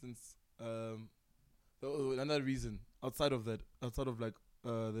 for instance, another reason outside of like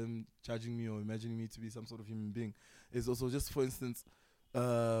them judging me or imagining me to be some sort of human being is also just, for instance,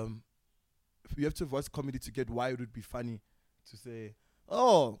 you have to watch comedy to get why it would be funny to say,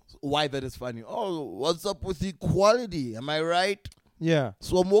 oh, why that is funny. Oh, what's up with equality? Am I right? Yeah.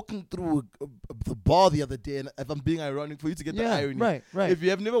 So I'm walking through the bar the other day, and if I'm being ironic for you to get the irony, Right. if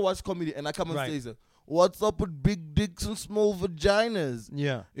you have never watched comedy and I come on Right. stage, what's up with big dicks and small vaginas?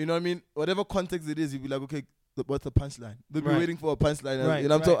 Yeah. You know what I mean? Whatever context it is, you'll be like, okay, what's the punchline? They'll be Right. waiting for a punchline. Right, You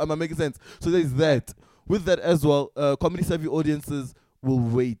know what I'm saying? Am I making sense? So there's that. With that as well, comedy savvy audiences will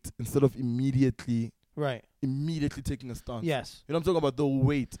wait instead of immediately taking a stance. Yes. You know what I'm talking about? They'll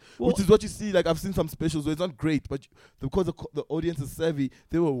wait. Well, Which is what you see. Like, I've seen some specials where it's not great, but because the audience is savvy,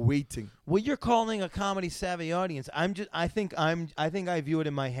 they were waiting. What you're calling a comedy savvy audience, I think I view it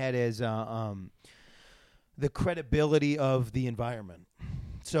in my head as the credibility of the environment.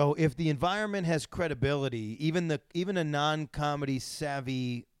 So if the environment has credibility, even a non-comedy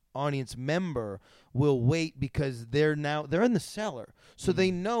savvy audience member will wait because they're in the cellar, so they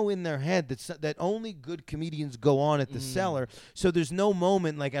know in their head that only good comedians go on at the cellar. So there's no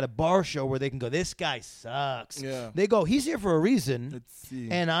moment like at a bar show where they can go, this guy sucks. Yeah. They go, he's here for a reason. Let's see.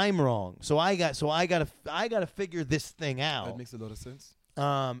 And I'm wrong. So I gotta figure this thing out. That makes a lot of sense.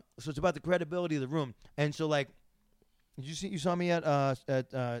 So it's about the credibility of the room. And so like, you saw me at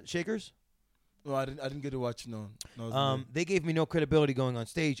Shakers? No, I didn't get to watch. No. They gave me no credibility going on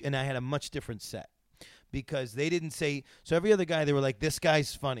stage, and I had a much different set because they didn't say. So every other guy, they were like, "This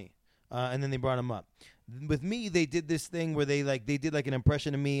guy's funny," and then they brought him up. With me, they did this thing where they did like an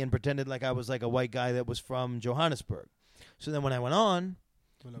impression of me and pretended like I was like a white guy that was from Johannesburg. So then when I went on,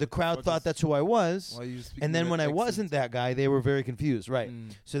 the crowd thought that's who I was, and then when I wasn't that guy, they were very confused. Right.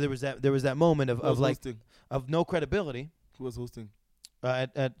 So there was that moment of like of no credibility. Who was hosting?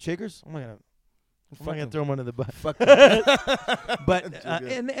 At Shakers? Oh my God. I'm not gonna throw him under the bus. But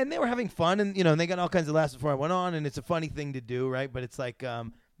and they were having fun, and and they got all kinds of laughs before I went on, and it's a funny thing to do, right? But it's like,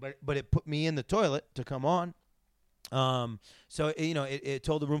 but it put me in the toilet to come on. So it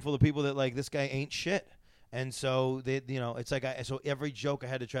told a room full of people that like this guy ain't shit, and so they it's like so every joke I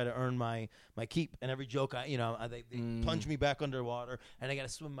had to try to earn my keep, and every joke they plunge me back underwater, and I got to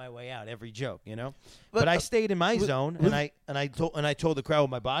swim my way out every joke, But I stayed in my zone, and I told the crowd with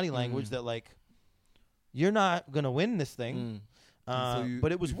my body language that like. You're not gonna win this thing, so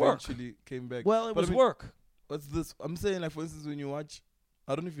but it was work. Came back. Well, it was work. What's this? I'm saying, like, for instance, when you watch,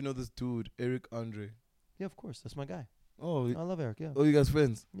 I don't know if you know this dude, Eric Andre. Yeah, of course, that's my guy. Oh, I love Eric. Yeah. Oh, you guys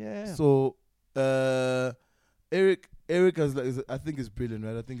friends? Yeah. So, Eric I think is brilliant,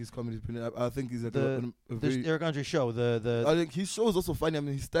 right? I think his comedy is brilliant. I think he's like a very Eric Andre show. I think his show is also funny. I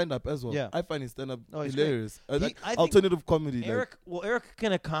mean, his stand up as well. Yeah. I find his stand up he's hilarious. Great. Alternative comedy. Eric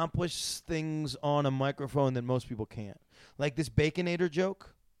can accomplish things on a microphone that most people can't. Like this Baconator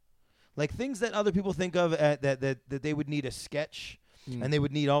joke, like things that other people think of that they would need a sketch, and they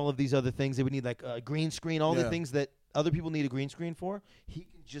would need all of these other things. They would need like a green screen, all the things that other people need a green screen for. He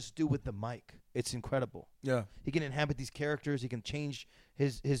can just do with the mic. It's incredible. Yeah. He can inhabit these characters. He can change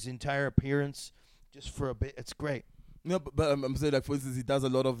his entire appearance just for a bit. It's great. No, but I'm saying, like, for instance, he does a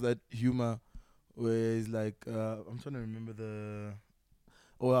lot of that humor where he's like, I'm trying to remember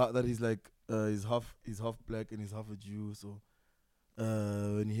that he's like, he's half black and he's half a Jew. So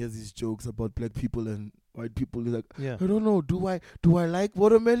when he hears these jokes about black people and white people, he's like, I don't know, do I like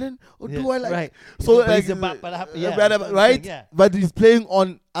watermelon or do I like? Right. So like, right? Yeah. But he's playing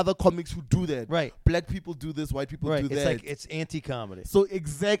on other comics who do that. Right. Black people do this, white people do that. It's like it's anti-comedy. So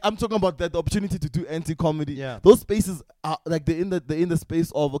I'm talking about that, the opportunity to do anti-comedy. Yeah. Those spaces are like they're in the space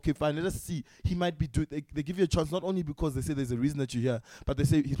of, okay, fine, let us see. He might be doing. They give you a chance not only because they say there's a reason that you're here, but they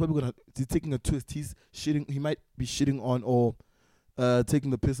say he's taking a twist. He might be shitting on or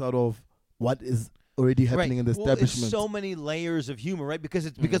taking the piss out of what is already happening in the establishment. It's so many layers of humor, right?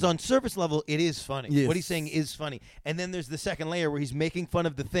 Because on surface level, it is funny. Yes. What he's saying is funny. And then there's the second layer where he's making fun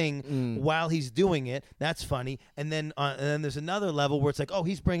of the thing while he's doing it. That's funny. And then there's another level where it's like, oh,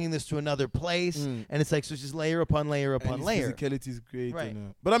 he's bringing this to another place. And it's like, so it's just layer upon layer upon layer. His physicality is great. Right.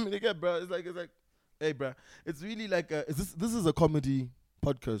 But I mean, again, bro, it's like, hey, bro, it's really like, this is a comedy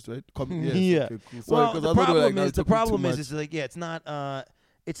podcast, right? Yeah. Okay, cool. Sorry, well, the problem is like, yeah, it's not.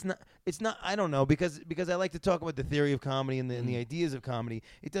 It's not. I don't know because I like to talk about the theory of comedy and the ideas of comedy.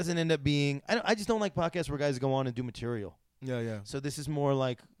 It doesn't end up being. I just don't like podcasts where guys go on and do material. Yeah. So this is more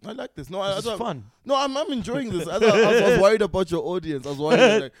like. I like this. No, this is fun. No, I'm enjoying this. I was worried about your audience. I was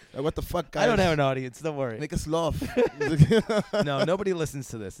worried like what the fuck, guys. I don't have an audience. Don't worry. Make us laugh. No, nobody listens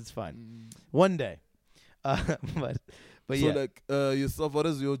to this. It's fine. One day. But so yeah. like yourself, what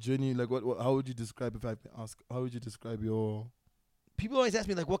is your journey like? What how would you describe, if I can ask? How would you describe your? People always ask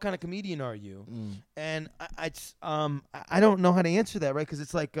me like, "What kind of comedian are you?" And I don't know how to answer that, right? Because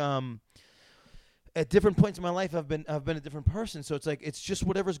it's like at different points in my life I've been a different person, so it's like it's just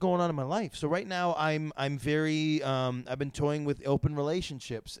whatever's going on in my life. So right now I'm very I've been toying with open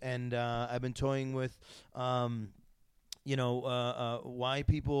relationships, and I've been toying with why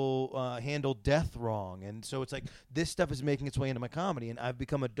people handle death wrong. And so it's like this stuff is making its way into my comedy, and I've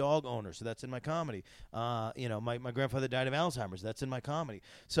become a dog owner, so that's in my comedy. My grandfather died of Alzheimer's, that's in my comedy.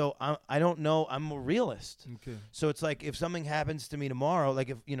 So I don't know, I'm a realist. Okay. So it's like if something happens to me tomorrow, like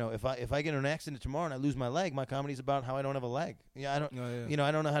if I get in an accident tomorrow and I lose my leg, my comedy's about how I don't have a leg. Yeah, I don't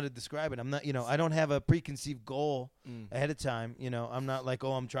I don't know how to describe it. I'm not, I don't have a preconceived goal ahead of time. I'm not like,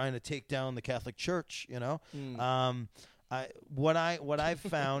 I'm trying to take down the Catholic Church, what I've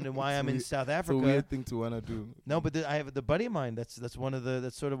found and why I'm in South Africa. It's a weird thing to wanna do. No, but I have the buddy of mine. That's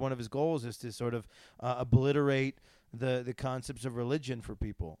sort of one of his goals, is to sort of obliterate the concepts of religion for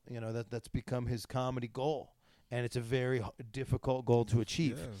people. That's become his comedy goal, and it's a very difficult goal to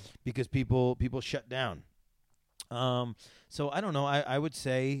achieve because people shut down. So I don't know. I would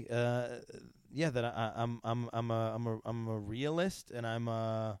say that I'm a realist, and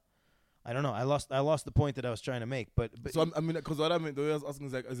I don't know. I lost the point that I was trying to make, but so because what I mean, the way I was asking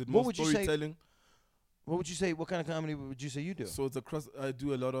is like, is it more storytelling? What would you say? What kind of comedy would you say you do? So it's across. I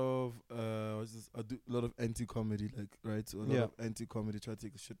do a lot of I do a lot of anti-comedy, like, right? So a lot of anti-comedy, try to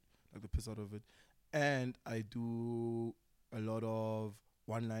take the shit, like, the piss out of it, and I do a lot of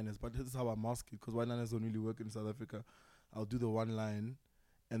one-liners. But this is how I mask it, because one-liners don't really work in South Africa. I'll do the one line,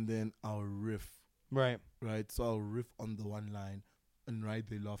 and then I'll riff. Right. So I'll riff on the one line and ride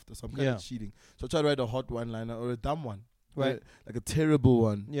the laughter. So I'm kind of cheating. So I try to write a hot one-liner or a dumb one. Right. Like a terrible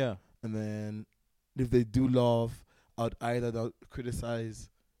one. Yeah. And then if they do laugh, I'll criticize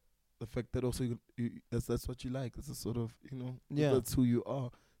the fact that also that's what you like. That's a sort of, that's who you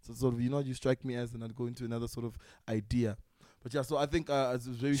are. So sort of, you strike me as, and I'd go into another sort of idea. But yeah, so I think it's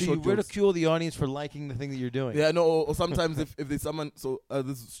very short. So you ridicule the audience for liking the thing that you're doing. Yeah, no, or sometimes if there's someone, so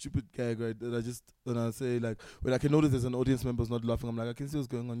this stupid gag, right, that I say, like, when I can notice there's an audience member's not laughing, I'm like, I can see what's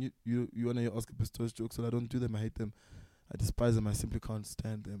going on. You want your Oscar Pistorius jokes, and I don't do them, I hate them. I despise them, I simply can't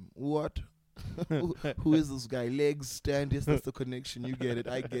stand them. What? Who is this guy? Legs, stand, yes, that's the connection. You get it,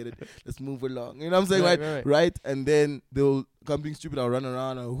 I get it. Let's move along. You know what I'm saying? Right? And then they'll come being stupid, I'll run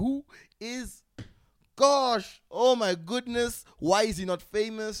around, and who is... Gosh, oh my goodness, why is he not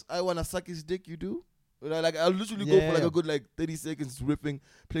famous? I want to suck his dick, you do? Like, I'll literally go for like a good 30 seconds ripping,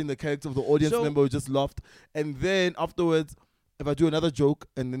 playing the character of the audience member who just laughed. And then afterwards, if I do another joke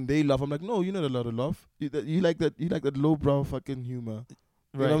and then they laugh, I'm like, no, you're not allowed to laugh. You like that lowbrow fucking humor.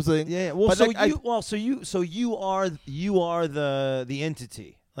 You know what I'm saying? Yeah. Well, so you are the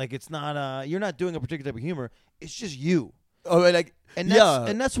entity. Like, it's not you're not doing a particular type of humor. It's just you. Oh, like, and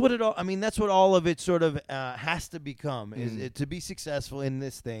that's what it all. I mean, that's what all of it sort of has to become. Is to be successful in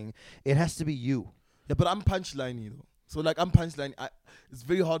this thing, it has to be you. Yeah, but I'm punchliney though. So like, I'm punchline. It's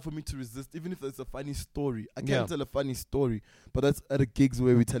very hard for me to resist, even if it's a funny story. I can't tell a funny story, but that's at a gigs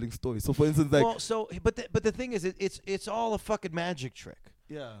where we're telling stories. So for instance, like, but the thing is, it's all a fucking magic trick.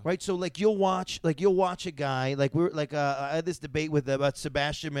 Yeah. Right. So like you'll watch a guy, like I had this debate about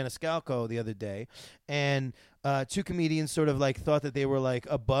Sebastian Maniscalco the other day, and two comedians sort of like thought that they were like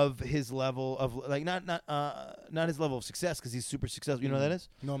above his level of like not his level of success, because he's super successful. You know who that is?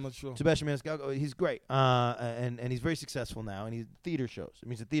 No, I'm not sure. Sebastian Maniscalco, he's great, and he's very successful now, and he's theater shows. I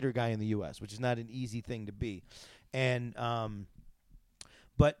mean, he's a theater guy in the U.S., which is not an easy thing to be, and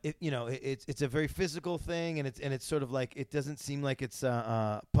but it's a very physical thing, and it's sort of like, it doesn't seem like it's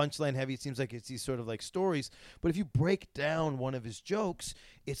punchline heavy. It seems like it's these sort of like stories. But if you break down one of his jokes,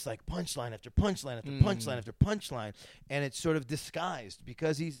 it's like punchline after punchline after punchline after punchline, and it's sort of disguised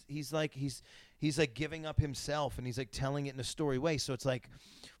because he's like giving up himself, and he's like telling it in a story way. So it's like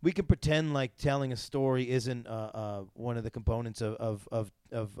we can pretend like telling a story isn't one of the components of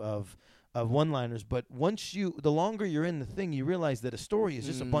one-liners, but the longer you're in the thing, you realize that a story is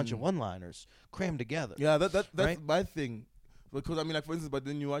just a bunch of one-liners crammed together. Yeah, that's right? My thing. Because I mean, like, for instance, but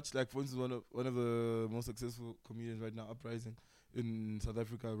then you watch, like, for instance, one of the most successful comedians right now, Uprising, in South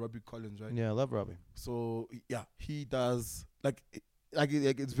Africa, Robbie Collins, right? Yeah, I love Robbie. So yeah, he does like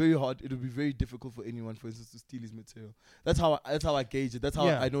it's very hard. It would be very difficult for anyone, for instance, to steal his material. That's how I gauge it. That's how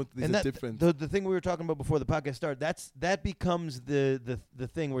I know there's a difference. The thing we were talking about before the podcast started, that becomes the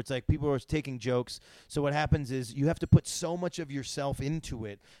thing where it's like people are taking jokes. So what happens is you have to put so much of yourself into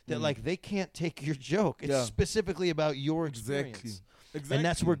it that like they can't take your joke. It's specifically about your experience. Exactly. And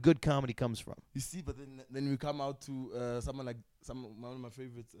that's where good comedy comes from. You see, but then we come out to someone like one of my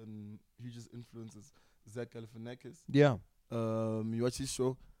favorites and hugest influences, Zach Galifianakis. Yeah. You watch his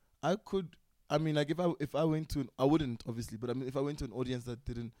show. If I went to I wouldn't obviously, but I mean, if I went to an audience that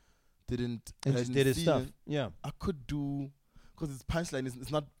didn't didn't And just did his seen stuff. it, Yeah. I could do, because his punchline is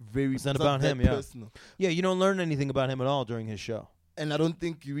it's not very. It's not about that him, yeah. personal. Yeah, you don't learn anything about him at all during his show. And I don't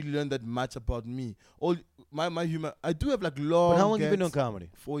think you really learn that much about me. All my humor, I do have like long. But how long have you been doing gags. comedy?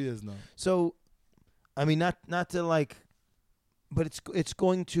 4 years now. So, I mean, not to like, but it's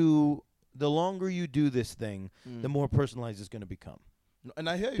going to, the longer you do this thing, the more personalized it's going to become. And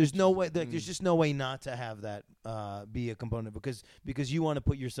I hear you. There's no way. There's just no way not to have that be a component because you want to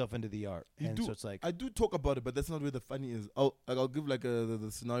put yourself into the art. You and do. so it's like I do talk about it, but that's not where the funny is. I'll give like the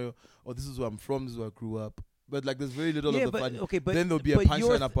scenario. Oh, this is where I'm from. This is where I grew up. But like, there's very little of the funny. Okay, but then there'll be a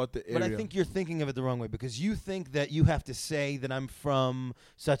punchline about the area. But I think you're thinking of it the wrong way because you think that you have to say that I'm from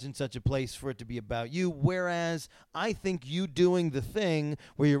such and such a place for it to be about you. Whereas I think you doing the thing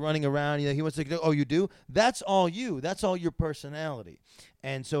where you're running around, he wants to go, oh, you do? That's all you. That's all your personality.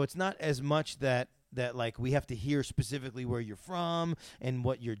 And so it's not as much that like we have to hear specifically where you're from and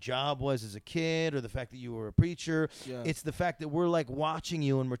what your job was as a kid or the fact that you were a preacher. Yeah. It's the fact that we're like watching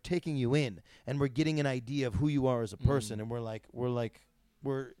you and we're taking you in and we're getting an idea of who you are as a person. And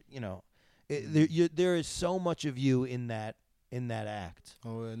there is so much of you in that act.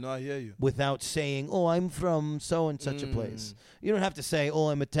 Oh, no, I hear you. Without saying, oh, I'm from so and such a place. You don't have to say, oh,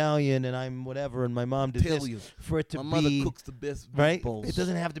 I'm Italian and I'm whatever and my mom did this for it to be. My mother cooks the best right? meatballs. It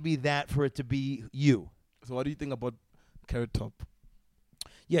doesn't have to be that for it to be you. So what do you think about Carrot Top?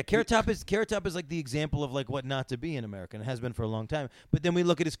 Yeah, Carrot Top is like the example of like what not to be in America, and it has been for a long time. But then we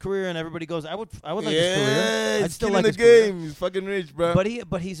look at his career, and everybody goes, "I would like his career. I'd still like his game. Career. He's fucking rich, bro." But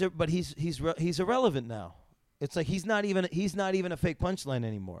he's irrelevant now. It's like he's not even a fake punchline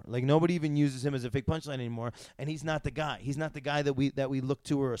anymore. Like nobody even uses him as a fake punchline anymore, and he's not the guy. He's not the guy that we look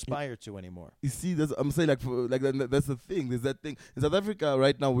to or aspire to anymore. You see, I'm saying that's the thing. There's that thing in South Africa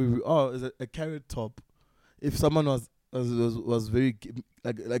right now. We are is a Carrot Top. If someone was very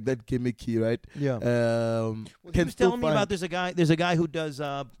like that gimmicky, right? Yeah. He was telling me about there's a guy who does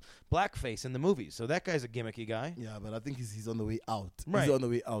blackface in the movies. So that guy's a gimmicky guy. Yeah, but I think he's on the way out. Right. He's on the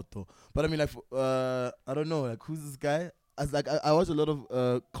way out though. But I mean, like, I don't know, like, who's this guy? I watch a lot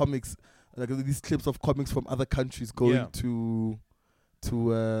of comics, like these clips of comics from other countries going to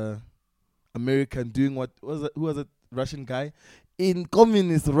America and doing who was it? Russian guy in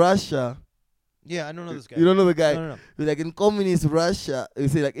communist Russia. Yeah, I don't know this guy. You don't know the guy? No. Like in communist Russia, you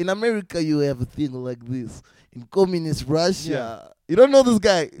say like in America you have a thing like this. In communist Russia, you don't know this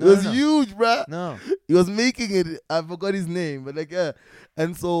guy. It was huge, bruh. No, he was making it. I forgot his name, but like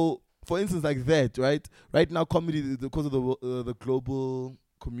and so for instance, like that, right? Right now, comedy because of the global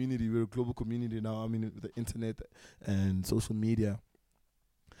community. We're a global community now. I mean, with the internet and social media.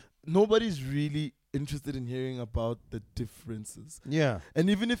 Nobody's really interested in hearing about the differences. Yeah. And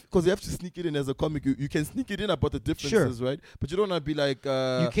even if, because you have to sneak it in as a comic, you can sneak it in about the differences, right? But you don't want to be like...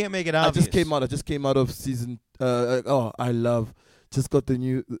 you can't make it obvious. I just came out of season... just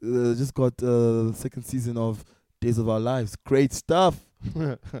got the second season of Days of Our Lives. Great stuff.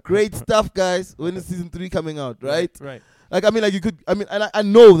 Great stuff, guys. When is season 3 coming out, right? Right. Like, I mean, like you could... I mean, and I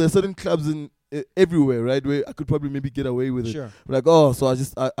know there's certain clubs in... everywhere, right? Where I could probably maybe get away with it. Sure. Like, oh, so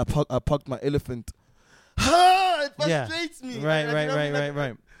I parked my elephant. It frustrates me. Right.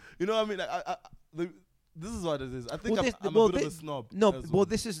 You know what I mean? Like, this is what it is. I think I'm a bit of a snob. No, well,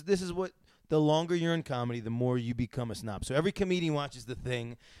 this is what. The longer you're in comedy, the more you become a snob. So every comedian watches the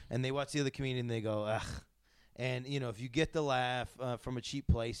thing, and they watch the other comedian, and they go, ugh. And if you get the laugh from a cheap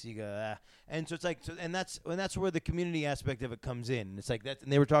place, you go, ah. And so it's like, and that's where the community aspect of it comes in. It's like that,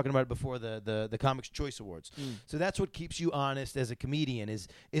 and they were talking about it before the Comics Choice Awards. So that's what keeps you honest as a comedian is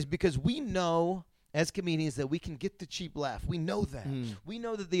because we know as comedians that we can get the cheap laugh. We know that. We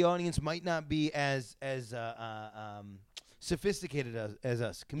know that the audience might not be as sophisticated as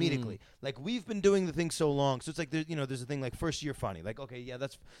us comedically. Like we've been doing the thing so long, so it's like there's a thing like first year funny. Like okay, yeah,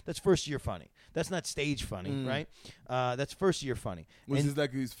 that's first year funny. That's not stage funny, right? That's first year funny. Which is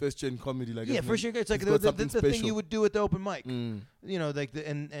like his first gen comedy. Like first year. It's like the thing you would do at the open mic. Like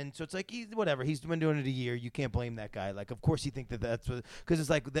and so it's like whatever. He's been doing it a year. You can't blame that guy. Like of course you think that's because it's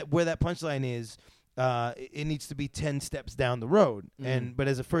like that where that punchline is. It needs to be 10 steps down the road, but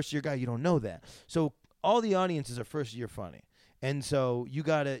as a first year guy, you don't know that. So all the audiences are first year funny, and so you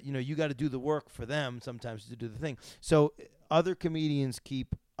gotta do the work for them sometimes to do the thing. So other comedians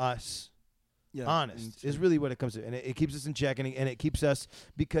keep us honest is really what it comes to, and it keeps us in check, and it keeps us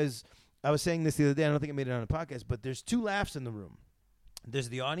because I was saying this the other day. I don't think I made it on a podcast, but there's 2 laughs in the room. There's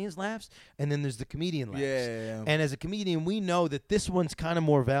the audience laughs, and then there's the comedian laughs. Yeah. And as a comedian, we know that this one's kind of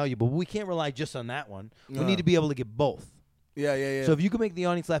more valuable. We can't rely just on that one. We need to be able to get both. Yeah. So if you can make the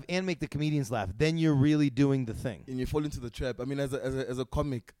audience laugh and make the comedians laugh, then you're really doing the thing. And you fall into the trap. I mean, as a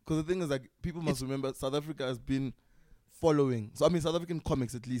comic, because the thing is, like, people must remember, South Africa has been following. So I mean, South African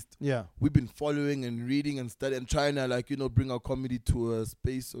comics, at least, Yeah. we've been following and reading and studying and trying to, like, bring our comedy to a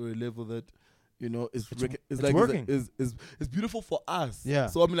space or a level that, is working. It's beautiful for us. Yeah.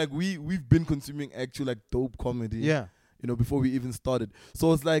 So I mean, like, we've been consuming actual, like, dope comedy. Yeah. Before we even started.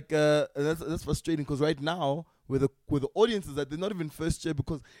 So it's like that's frustrating, because right now with the audiences, that they're not even first year,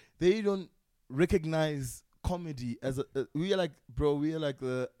 because they don't recognize comedy as we are like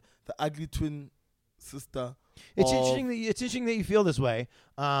the ugly twin sister. It's interesting that you feel this way,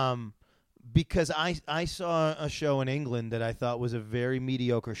 because I saw a show in England that I thought was a very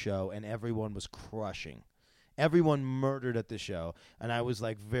mediocre show, and everyone was crushing. Everyone murdered at the show, and I was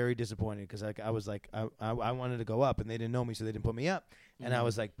like very disappointed, because I was like I wanted to go up, and they didn't know me, so they didn't put me up. And I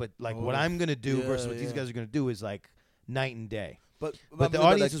was like, but like what I'm gonna do versus what these guys are gonna do is like night and day. But the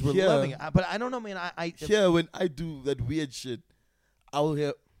audiences were loving it. But I don't know, man. When I do that weird shit, I will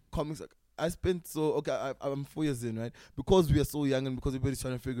hear comics like, I'm 4 years in, right? Because we are so young and because everybody's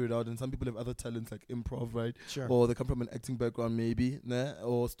trying to figure it out, and some people have other talents like improv, right? Sure. Or they come from an acting background, maybe, nah?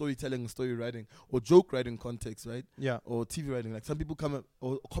 Or storytelling, story writing, or joke writing context, right? Yeah. Or TV writing. Like, some people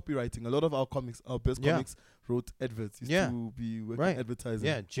or copywriting. A lot of our best comics wrote adverts. Used to be working advertising.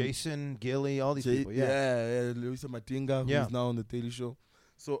 Yeah, Jason, Gilly, all these people. Yeah. Louisa Madinga, who's now on the Daily Show.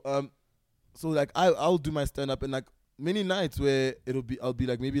 So like, I'll do my stand up, and like, many nights where I'll be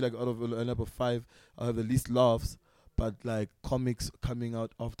like, maybe like out of a lineup of 5, I'll have the least laughs, but like comics coming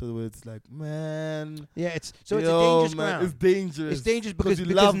out afterwards, like, man. Yeah, it's a dangerous ground. It's dangerous. It's dangerous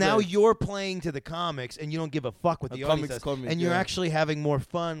because now you're playing to the comics, and you don't give a fuck what the audience does, and you're actually having more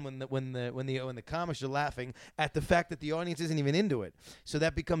fun when the comics are laughing at the fact that the audience isn't even into it. So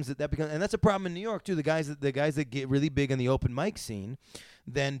that becomes, and that's a problem in New York too. The guys that get really big in the open mic scene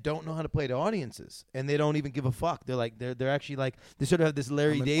then don't know how to play to audiences, and they don't even give a fuck. They're like they're actually like, they sort of have this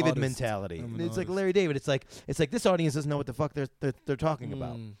Larry David mentality. It's like Larry David. It's like this audience doesn't know what the fuck they're talking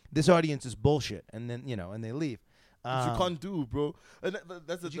about. This audience is bullshit, and then and they leave. Which you can't do, bro. And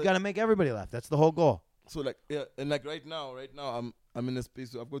you got to make everybody laugh. That's the whole goal. So like, yeah, and like right now I'm in a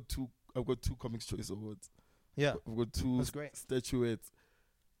space where I've got two Comics Choice Awards. Yeah, I've got 2 statuettes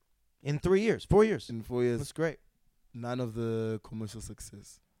in 3 years, 4 years. In 4 years, that's great. None of the commercial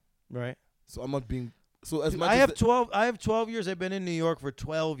success. Right. So I'm not being so as much. I have 12 years. I've been in New York for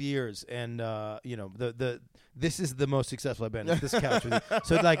 12 years, and this is the most successful I've been at this couch with you.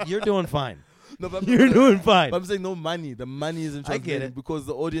 So like, you're doing fine. No, but you're doing fine. But I'm saying no money. The money isn't translating. I get it, because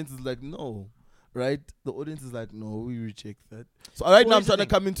the audience is like, no. Right? The audience is like, no, we reject that. So now I'm trying to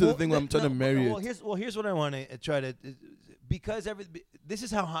come into the thing where I'm trying to marry it. Here's what I want to try to, because this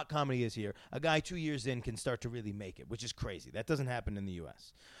is how hot comedy is here. A guy 2 years in can start to really make it, which is crazy. That doesn't happen in the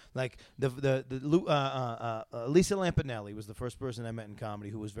U.S. Like Lisa Lampanelli was the first person I met in comedy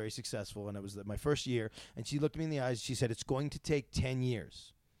who was very successful, and it was my first year. And she looked me in the eyes. She said, "It's going to take 10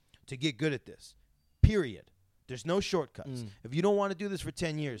 years to get good at this. Period. There's no shortcuts. If you don't want to do this for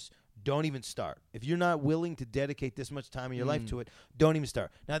 10 years." Don't even start. If you're not willing to dedicate this much time in your life to it, don't even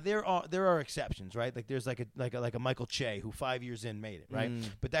start. Now there are exceptions, right? Like there's like a Michael Che who 5 years in made it, right?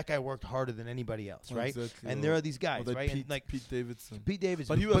 But that guy worked harder than anybody else, right? Exactly. And there are these guys, right? Pete Davidson.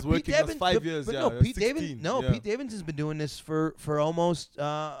 But he was working 5 years. But Pete Davidson's been doing this for almost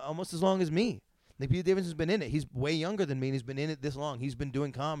as long as me. Like, Pete Davidson's been in it. He's way younger than me, and he's been in it this long. He's been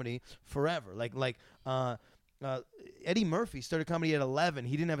doing comedy forever. Eddie Murphy started comedy at 11.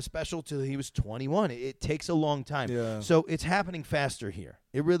 He didn't have a special till he was 21. It takes a long time. Yeah. So it's happening faster here.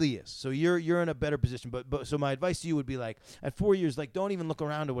 It really is. So you're in a better position. But so my advice to you would be, like, at 4 years, like, don't even look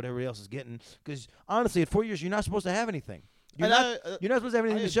around at what everybody else is getting, because honestly, at 4 years, you're not supposed to have anything. You're not supposed to have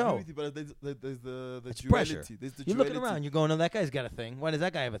anything to show. With you, but there's the it's duality. Pressure. There's the you're duality. looking around. You're going, "Oh, that guy's got a thing. Why does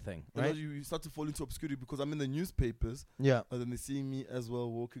that guy have a thing?" Right? You start to fall into obscurity because I'm in the newspapers. Yeah. And then they see me as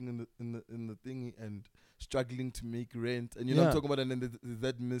well walking in the thingy and struggling to make rent, and I'm talking about. And then there's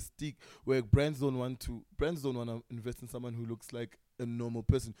that mystique where brands don't want to invest in someone who looks like a normal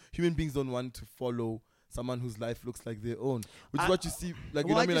person. Human beings don't want to follow someone whose life looks like their own, which is what you see. Like,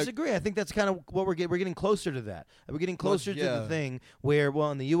 I disagree. I think that's kind of what we're getting closer to that. We're getting closer to the thing where,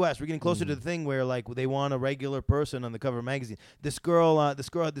 in the U.S., we're getting closer to the thing where, like, they want a regular person on the cover of a magazine. This girl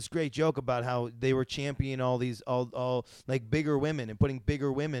had this great joke about how they were championing all these like bigger women and putting bigger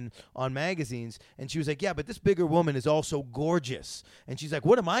women on magazines, and she was like, "Yeah, but this bigger woman is also gorgeous." And she's like,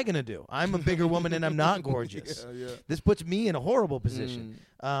 "What am I gonna do? I'm a bigger woman and I'm not gorgeous. This puts me in a horrible position."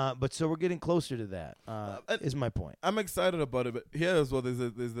 But so we're getting closer to that. is my point. I'm excited about it, but here as well, there's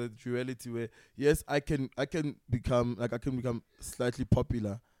a duality where yes, I can become slightly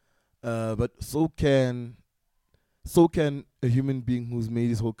popular, but so can a human being who's made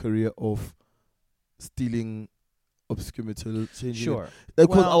his whole career of stealing obscure material, changing Sure. it.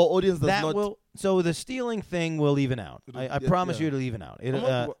 Because our audience does that not. So the stealing thing will even out. I promise you it'll even out. I'm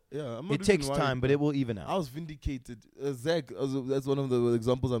not It takes even time, worried, but it will even out. I was vindicated. Zach, that's one of the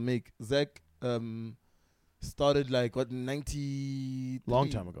examples I make. Zach started like 90 long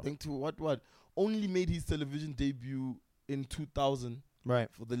time ago. What only made his television debut in 2000. Right.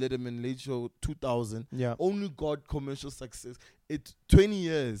 For the Letterman Late Show 2000. Yeah. Only got commercial success. It's 20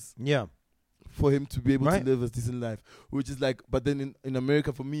 years. Yeah. For him to be able to live a decent life, which is like, but then in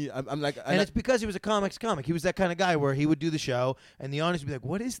America, for me, I'm like, and it's because he was a comic. He was that kind of guy where he would do the show, and the audience would be like,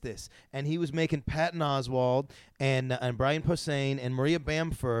 "What is this?" And he was making Patton Oswalt and Brian Posehn and Maria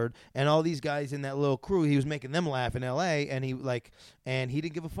Bamford and all these guys in that little crew. He was making them laugh in L.A. and he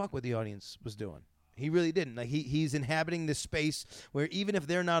didn't give a fuck what the audience was doing. He really didn't. Like he's inhabiting this space where even if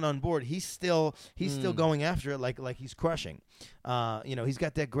they're not on board, he's still going after it like he's crushing. He's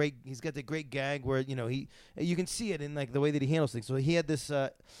got that great gag where you can see it in like the way that he handles things. So he had this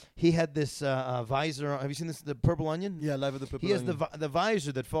visor. Have you seen this? The Purple Onion? Yeah, Live at the Purple Onion. He has the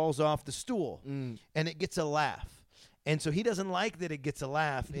visor that falls off the stool, and it gets a laugh. And so he doesn't like that it gets a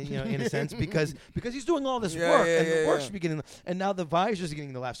laugh, in a sense, because he's doing all this work, and the work should be getting, and now the visor's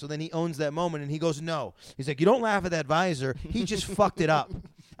getting the laugh. So then he owns that moment, and he goes, no. He's like, you don't laugh at that visor. He just fucked it up.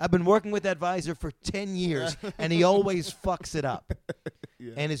 I've been working with that visor for 10 years, and he always fucks it up.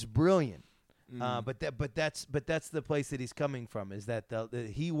 Yeah. And it's brilliant. But that's the place that he's coming from, is that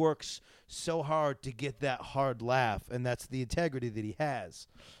he works so hard to get that hard laugh, and that's the integrity that he has.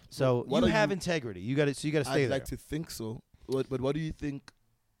 So you have integrity. You got to stay there. I'd like to think so. But what do you think?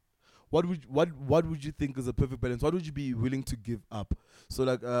 What would you think is a perfect balance? What would you be willing to give up? So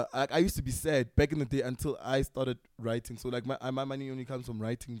like I used to be sad back in the day until I started writing. So like my money only comes from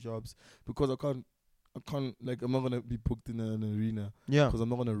writing jobs, because I can't like, I'm not gonna be booked in an arena. Yeah. Because I'm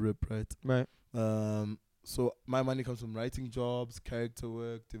not gonna rip, right? Right. So my money comes from writing jobs, character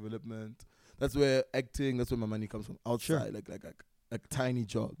work, development. That's where acting. That's where my money comes from. Outside, sure. like tiny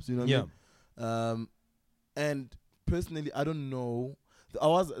jobs. You know what I mean? And personally, I don't know.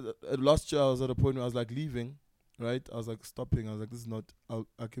 Last year I was at a point where I was like leaving, right? I was like stopping. I was like, this is not.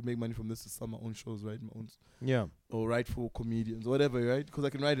 I can make money from this to start my own shows, right? My own. Yeah. Or write for comedians, or whatever, right? Because I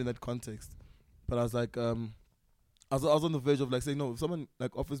can write in that context. But I was like, I was on the verge of like saying, no, if someone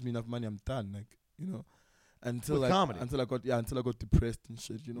like offers me enough money, I'm done. Like, until comedy. Until I got depressed and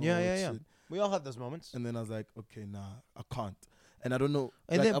shit. Yeah. Shit. We all have those moments. And then I was like, okay, nah, I can't. And I don't know.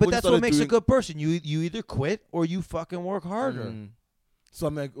 And like, but that's what makes a good person. You either quit or you fucking work harder. So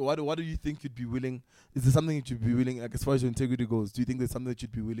I'm like, what do you think you'd be willing? Is there something that you'd be willing, like as far as your integrity goes? Do you think there's something that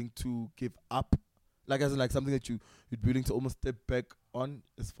you'd be willing to give up? Like as in like something that you'd be willing to almost step back on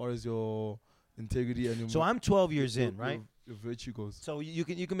as far as your integrity and your. So I'm 12 years in, right? Your virtue goes. So you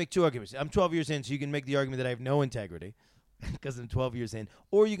can make two arguments. I'm 12 years in, so you can make the argument that I have no integrity because I'm 12 years in,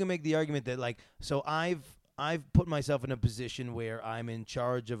 or you can make the argument that like, so I've put myself in a position where I'm in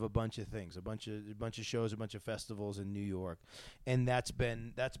charge of a bunch of things, a bunch of shows, a bunch of festivals in New York, and that's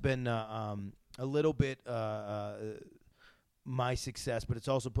been a little bit my success, but it's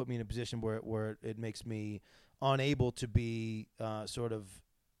also put me in a position where it makes me unable to be sort of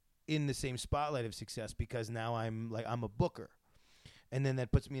in the same spotlight of success, because now I'm a booker. And then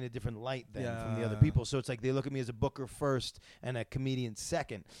that puts me in a different light from the other people. So it's like they look at me as a booker first and a comedian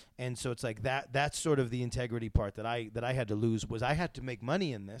second. And so it's like that's sort of the integrity part that I had to lose, was I had to make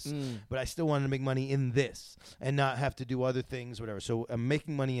money in this, but I still wanted to make money in this and not have to do other things, whatever. So I'm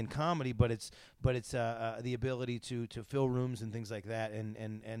making money in comedy, but it's the ability to fill rooms and things like that.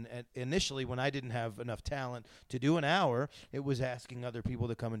 And initially, when I didn't have enough talent to do an hour, it was asking other people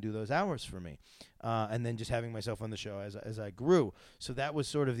to come and do those hours for me. And then just having myself on the show as I grew. So that was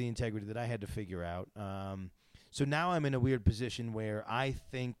sort of the integrity that I had to figure out. So now I'm in a weird position where I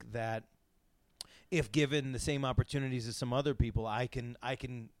think that if given the same opportunities as some other people, I can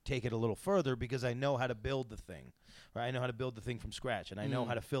take it a little further, because I know how to build the thing. Right? I know how to build the thing from scratch, and I know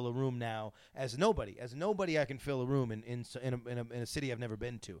how to fill a room now as nobody. I can fill a room in a city I've never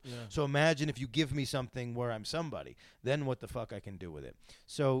been to. Yeah. So imagine if you give me something where I'm somebody, then what the fuck I can do with it.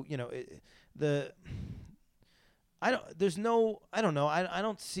 So I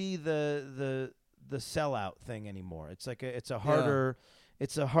don't see the sellout thing anymore. It's like it's a harder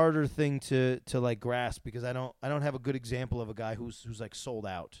thing to like grasp, because I don't have a good example of a guy who's like sold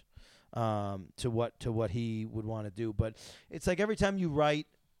out to what he would want to do. But it's like every time you write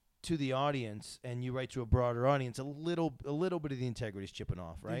to the audience and you write to a broader audience, a little bit of the integrity is chipping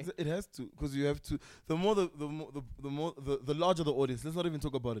off, right? It has to, because you have to. The larger the audience. Let's not even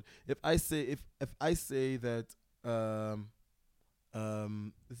talk about it. If I say that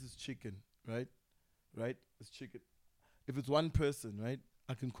this is chicken, right? It's chicken. If it's one person, right,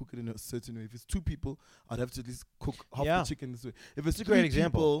 I can cook it in a certain way. If it's two people, I'd have to at least cook half the chicken this way. If it's a great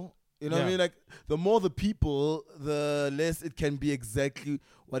example. People, you know what I mean? Like, the more the people, the less it can be exactly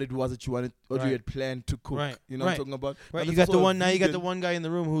what it was that you wanted or you had planned to cook. Right. You know what I'm talking about? Right. You got the one. Now you got the one guy in the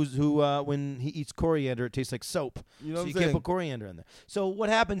room who when he eats coriander, it tastes like soap. You know so what you I'm can't put coriander in there. So what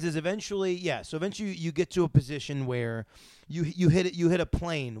happens is eventually you get to a position where you hit a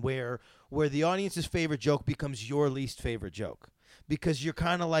plane where the audience's favorite joke becomes your least favorite joke, because you're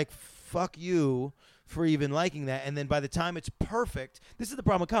kind of like, fuck you for even liking that. And then by the time it's perfect, this is the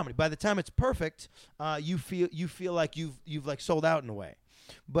problem with comedy. By the time it's perfect, you feel like you've like sold out in a way.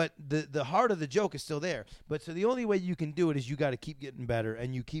 But the heart of the joke is still there. But so the only way you can do it is you got to keep getting better,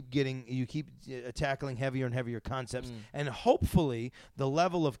 and you keep tackling heavier and heavier concepts, and hopefully the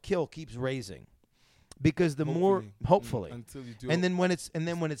level of kill keeps raising. Because the more until you do, and then when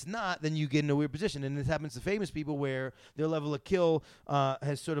it's not, then you get in a weird position, and this happens to famous people where their level of kill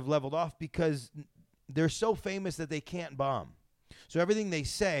has sort of leveled off because they're so famous that they can't bomb. So everything they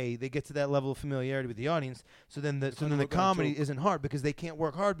say, they get to that level of familiarity with the audience. So then the comedy isn't hard because they can't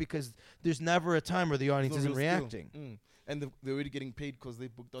work hard because there's never a time where the audience isn't reacting. And they're already getting paid because they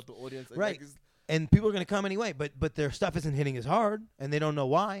booked out the audience. Right. And people are going to come anyway, but their stuff isn't hitting as hard, and they don't know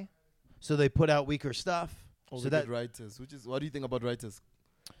why. So they put out weaker stuff. So that writers, what do you think about writers?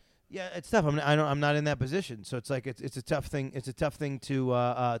 Yeah, it's tough. I'm not in that position, so it's like it's a tough thing. It's a tough thing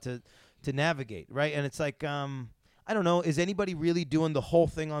to navigate, right? And it's like I don't know. Is anybody really doing the whole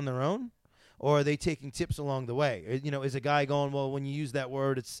thing on their own, or are they taking tips along the way? You know, is a guy going, well, when you use that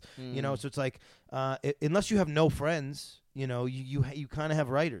word, it's you know, so it's like unless you have no friends, you know, you kind of have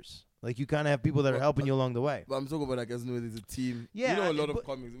writers. Like, you kind of have people that are helping you along the way. But I'm talking about, like, as no, there's a team. Yeah, we know a lot of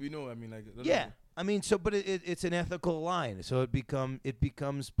comics. We know, I mean, like. Yeah, I mean, so, but it's an ethical line, so it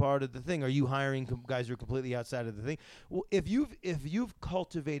becomes part of the thing. Are you hiring guys who are completely outside of the thing? Well, if you've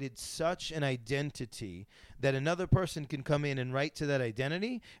cultivated such an identity that another person can come in and write to that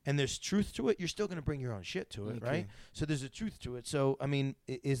identity, and there's truth to it, you're still going to bring your own shit to it, right? So there's a truth to it. So I mean,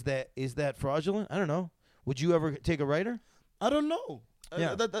 is that fraudulent? I don't know. Would you ever take a writer? I don't know.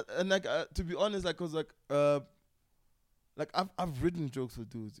 Yeah. And like to be honest, like, cause like I've written jokes for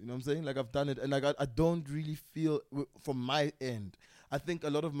dudes, you know what I'm saying? Like, I've done it, and like I don't really feel from my end. I think a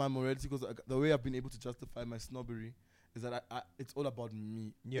lot of my morality, because like, the way I've been able to justify my snobbery is that it's all about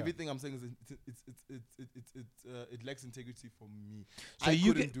me. Yeah. Everything I'm saying is it lacks integrity for me. So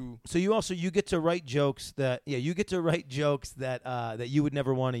you get to write jokes that that you would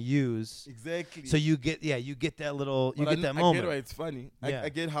never want to use. Exactly. So you get that little that moment. I get why it's funny. Yeah. I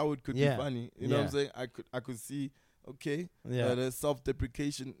get how it could be funny. You know what I'm saying? I could see. Okay. Yeah. There's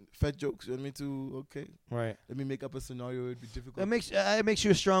self-deprecation, fat jokes. You want me to? Okay. Right. Let me make up a scenario. It'd be difficult. It makes you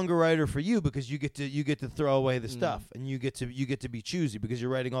a stronger writer for you, because you get to throw away the stuff, and you get to be choosy because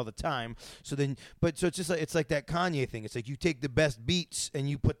you're writing all the time. So it's just like, it's like that Kanye thing. It's like you take the best beats and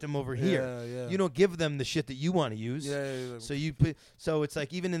you put them over here. Yeah. You don't give them the shit that you want to use. Yeah. So it's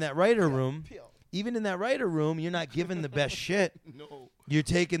like, even in that writer room. Even in that writer room, you're not giving the best shit. No. You're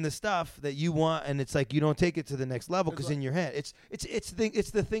taking the stuff that you want, and it's like you don't take it to the next level because in your head, it's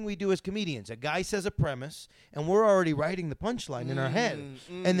the thing we do as comedians. A guy says a premise, and we're already writing the punchline in our head,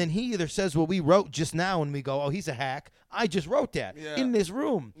 and then he either says what we wrote just now, and we go, "Oh, he's a hack. I just wrote that in this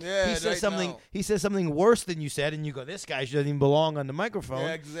room." Yeah, he says something. He says something worse than you said, and you go, "This guy doesn't even belong on the microphone."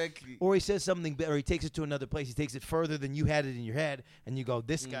 Yeah, exactly. Or he says something better. He takes it to another place. He takes it further than you had it in your head, and you go,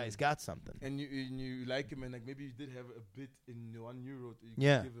 "This guy's got something." And you like him, and like maybe you did have a bit in the one you wrote that you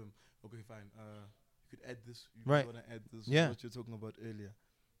could give him. Okay, fine. You could add this. You want to add this. Yeah. What you're talking about earlier.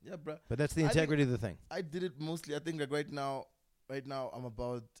 Yeah, bro. But that's the integrity of the thing. I did it mostly. I think like right now I'm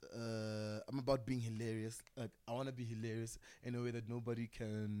about being hilarious. Like, I want to be hilarious in a way that nobody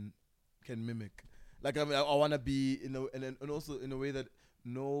can mimic. Like, I mean, I want to be and also in a way that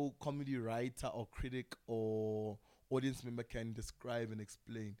no comedy writer or critic or audience member can describe and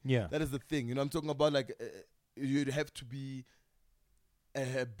explain. Yeah, that is the thing. You know, I'm talking about, like, you'd have to be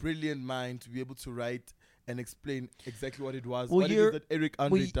a brilliant mind to be able to write and explain exactly what it was. What it is that Eric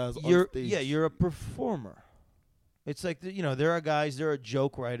Andre does on stage. Yeah, you're a performer. It's like, there are guys, there are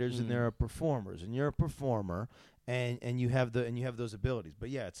joke writers, and there are performers, and you're a performer, and you have those abilities. But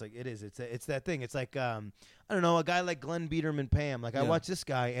yeah, it's like it's that thing. It's like I don't know, a guy like Glenn Biederman Pam. Like I watch this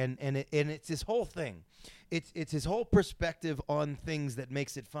guy and it's his whole thing. It's his whole perspective on things that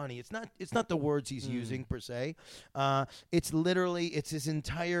makes it funny. It's not the words he's using per se. It's literally his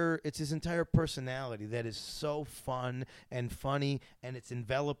entire personality that is so fun and funny, and it's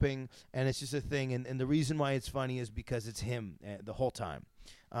enveloping, and it's just a thing. And the reason why it's funny is because it's him the whole time.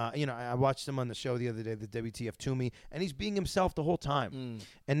 I watched him on the show the other day, the WTF to me, and he's being himself the whole time,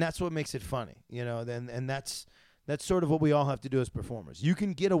 and that's what makes it funny. And that's sort of what we all have to do as performers. You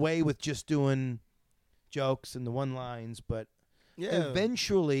can get away with just doing jokes and the one lines, but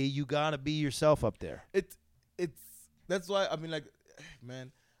eventually you gotta be yourself up there. It's that's why I mean, like,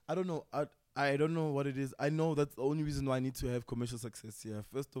 man, I don't know. I don't know what it is. I know that's the only reason why I need to have commercial success here.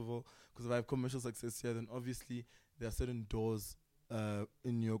 First of all, because if I have commercial success here, then obviously there are certain doors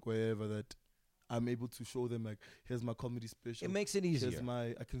in New York, wherever, that I'm able to show them, like, here's my comedy special. It makes it easier.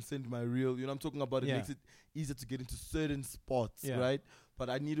 I can send my reel. You know what I'm talking about? It makes it easier to get into certain spots, right? But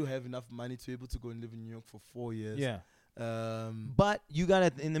I need to have enough money to be able to go and live in New York for 4 years. Yeah. But you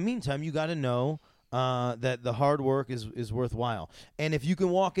gotta, in the meantime, you gotta know that the hard work is worthwhile. And if you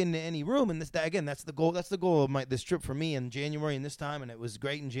can walk into any room, and that's the goal. That's the goal of this trip for me in January and this time, and it was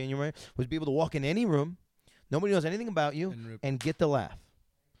great in January, was be able to walk in any room. Nobody knows anything about you, and get the laugh.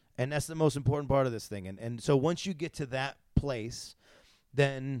 And that's the most important part of this thing. And so once you get to that place,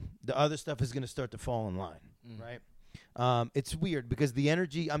 then the other stuff is going to start to fall in line, right? It's weird because the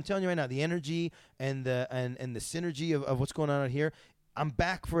energy, I'm telling you right now, the energy and the synergy of what's going on out here, I'm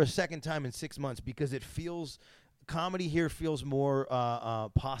back for a second time in 6 months because comedy here feels more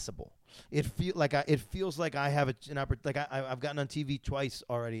possible. It feels like I have an opportunity. Like I've gotten on TV twice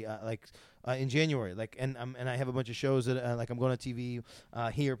already. In January. And I have a bunch of shows that I'm going on TV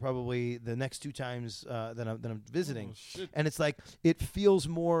here probably the next 2 times that I'm visiting. Oh, shit. And it's like it feels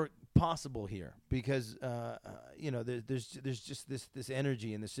more possible here because there's just this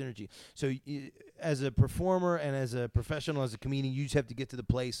energy and this synergy. So as a performer and as a professional, as a comedian, you just have to get to the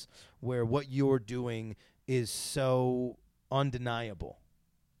place where what you're doing is so undeniable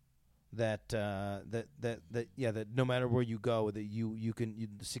that no matter where you go, that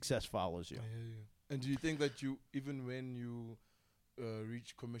the success follows you. I hear you. And do you think that you, even when you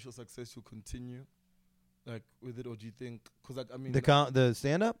reach commercial success, you'll continue like with it, or do you think, because like, I mean, the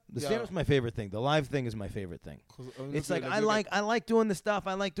stand-up, stand-up's my favorite thing. The live thing is my favorite thing. It's like I like doing the stuff.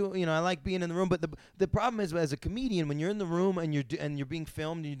 I like doing, I like being in the room. But the problem is, as a comedian, when you're in the room and you're being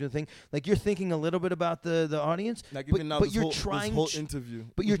filmed and you do the thing, like you're thinking a little bit about the audience, like even now, but this whole interview.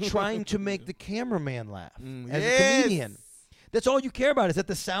 But you're trying to make the cameraman laugh as a comedian. That's all you care about, is that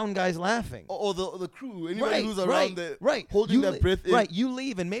the sound guy's laughing. Or the crew, anybody who's around there holding their breath in. Right, you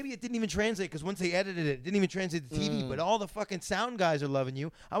leave, and maybe it didn't even translate, because once they edited it didn't even translate to TV, but all the fucking sound guys are loving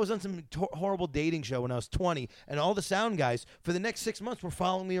you. I was on some horrible dating show when I was 20, and all the sound guys, for the next 6 months, were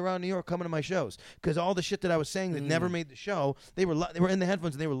following me around New York, coming to my shows, because all the shit that I was saying that never made the show, they were in the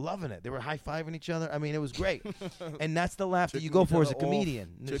headphones, and they were loving it. They were high-fiving each other. I mean, it was great. And that's the laugh that you go for as a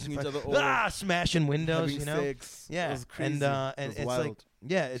comedian. Checking each other off. Smashing windows, having sex. Yeah. It was crazy. And it's wild. like,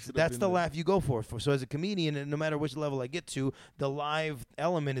 yeah, that's the laugh you go for. So as a comedian, and no matter which level I get to, the live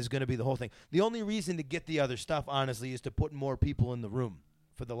element is going to be the whole thing. The only reason to get the other stuff, honestly, is to put more people in the room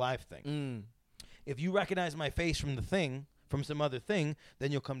for the live thing. If you recognize my face from some other thing,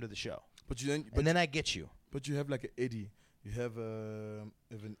 then you'll come to the show. And then I get you. But you have like an Eddie. You have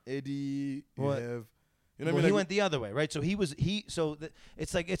an Eddie. You What? have. You Well, know what I mean? he went the other way, right? So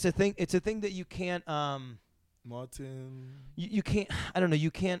it's a thing that you can't. Martin. You can't. I don't know.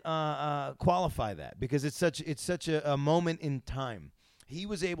 You can't qualify that because it's such a moment in time. He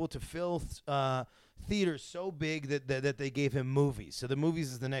was able to fill theaters so big that they gave him movies. So the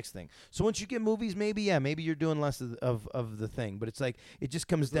movies is the next thing. So once you get movies, maybe you're doing less of the thing. But it's like it just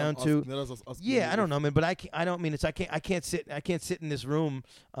comes down to I don't know, man. But I can't sit in this room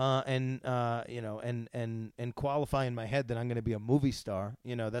and qualify in my head that I'm going to be a movie star.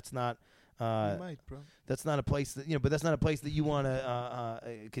 That's not. You might, bro. That's not a place that but that's not a place that you want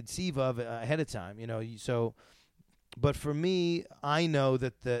to conceive of ahead of time. But for me, I know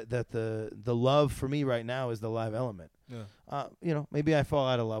that the love for me right now is the live element. Yeah. Maybe I fall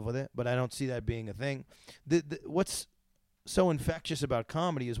out of love with it, but I don't see that being a thing. What's so infectious about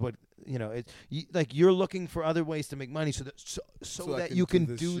comedy is what like you're looking for other ways to make money so that you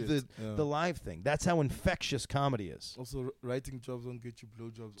can do the live thing. That's how infectious comedy is. Also, writing jobs don't get you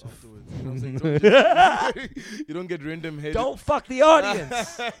blowjobs afterwards. You know what I'm saying? You don't get random head. Don't fuck the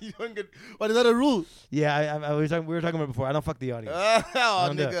audience. You don't get. What is that a rule? Yeah, we were talking about it before. I don't fuck the audience.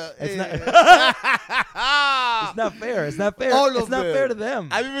 Nigga. It's not fair. It's not fair. All it's not fair to them.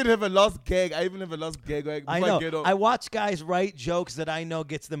 I even have a lost gag. I know. I watch guys write jokes that I know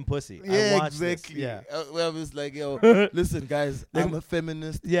gets them pussy. Yeah, exactly. Yeah. Where I was like, yo, listen, guys, I'm a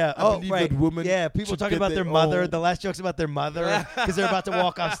feminist. Yeah. I believe that women. Yeah. People talking about their mother. The last joke's about their mother because they're about to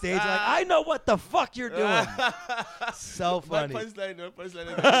walk off stage. Like, I know what the fuck you're doing. So funny. My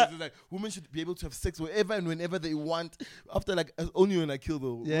punchline is like, women should be able to have sex wherever and whenever they want. After like only when I kill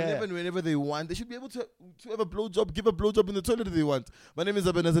though. Yeah. Whenever and whenever they want, they should be able to have a blowjob, give a blowjob in the toilet if they want. My name is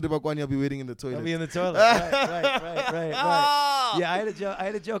Ebenezer Debakwani. I'll be waiting in the toilet. I'll be in the toilet. Right. Yeah, I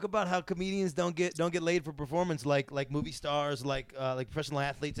had a joke about how comedians don't get laid for performance like movie stars, like professional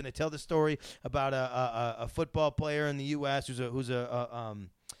athletes, and I tell the story about a football player in the U.S. who's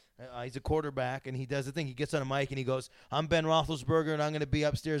he's a quarterback, and he does the thing. He gets on a mic and he goes, "I'm Ben Roethlisberger, and I'm going to be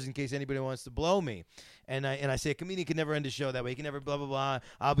upstairs in case anybody wants to blow me." And I say a comedian can never end a show that way. He can never blah blah blah.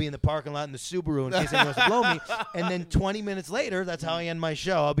 I'll be in the parking lot in the Subaru in case anyone wants to blow me. And then 20 minutes later, that's how I end my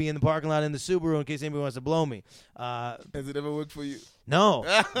show. I'll be in the parking lot in the Subaru in case anybody wants to blow me. Has it ever worked for you? No.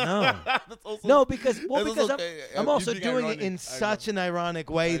 That's also, no, because okay. I'm also doing ironic. it in such an ironic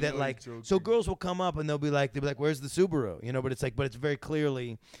way that so girls will come up and they'll be like, "Where's the Subaru?" But it's very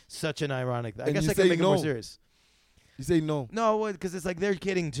clearly such an ironic. I guess I can make it more serious. You say no. No, because it's like they're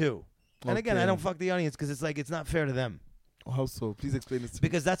kidding too. And again, I don't fuck the audience because it's like it's not fair to them. How so? Please explain this to me.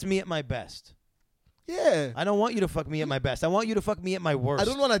 Because that's me at my best. Yeah. I don't want you to fuck me at my best. I want you to fuck me at my worst. I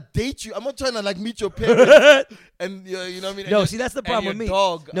don't want to date you. I'm not trying to like meet your parents. And you know what I mean? No, see, that's the problem with me.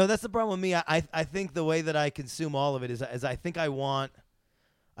 Dog. No, that's the problem with me. I think the way that I consume all of it is I think I want.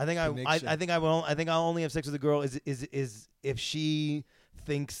 I think I'll only have sex with a girl is if she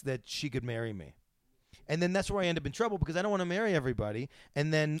thinks that she could marry me. And then that's where I end up in trouble because I don't want to marry everybody.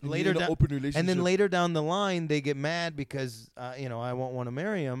 And then later down the line, they get mad because I won't want to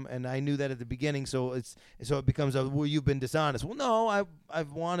marry them. And I knew that at the beginning, so it becomes you've been dishonest. Well, no,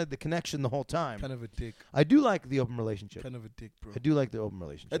 I've wanted the connection the whole time. Kind of a dick. I do like the open relationship. Kind of a dick, bro. I do like the open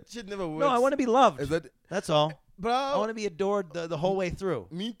relationship. That shit never works. No, I want to be loved. That's all. Bro, I want to be adored the whole way through.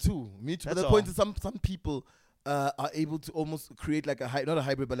 Me too. That's but the point is, some people are able to almost create like not a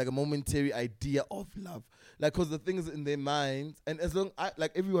hybrid, but like a momentary idea of love. Like, because the things in their minds, and as long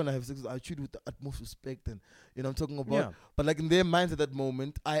everyone I have sex with, I treat with the utmost respect, and I'm talking about. Yeah. But like in their minds at that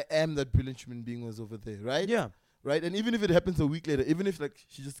moment, I am that brilliant human being was over there, right? Yeah. Right, and even if it happens a week later, even if like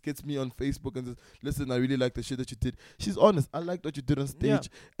she just gets me on Facebook and says, "Listen, I really like the shit that you did," she's honest. I liked what you did on stage,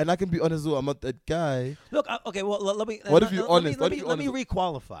 and I can be honest. I'm not that guy. Look, okay. Well, let me. What if you're honest? Let me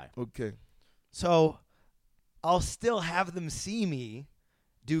requalify. Okay. So, I'll still have them see me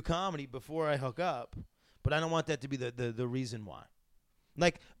do comedy before I hook up, but I don't want that to be the reason why.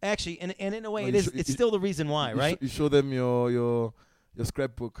 Like, actually, and in a way, it's still the reason why, right? You show them your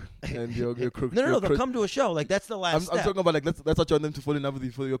scrapbook and your No, they'll come to a show. Like, that's the last step. I'm talking about, like, that's what you want them to fall in love with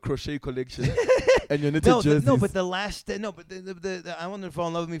you for your crochet collection and your knitted jerseys. But the last step, I want them to fall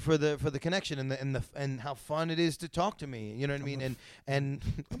in love with me for the connection and how fun it is to talk to me. You know what I mean? And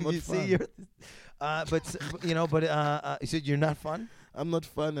you see, you said you're not fun? I'm not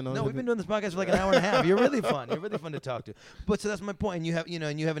fun. No, we've been doing this podcast for like an hour and a half. You're really fun. You're really fun to talk to. But so that's my point. And you have,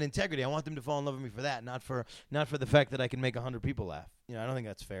 and you have an integrity. I want them to fall in love with me for that, not for the fact that I can make 100 people laugh. I don't think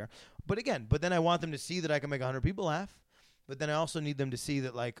that's fair. But then I want them to see that I can make 100 people laugh. But then I also need them to see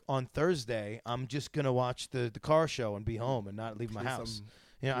that, like, on Thursday, I'm just gonna watch the car show and be home and not leave my house.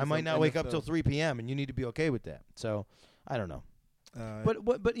 I might not wake up till 3 p.m. and you need to be okay with that. So I don't know.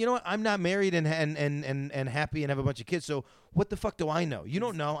 But you know what? I'm not married and happy and have a bunch of kids. So what the fuck do I know? You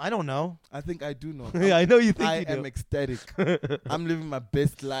don't know. I don't know. I think I do know. Yeah, I know you think you do. I am ecstatic. I'm living my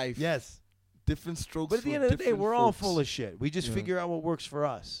best life. Yes. Different strokes. But at the end of the day, we're all full of shit. We just figure out what works for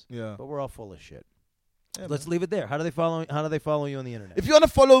us. Yeah. But we're all full of shit. Yeah, let's leave it there. How do they follow you on the internet? If you want to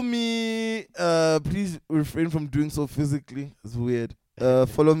follow me, please refrain from doing so physically. It's weird.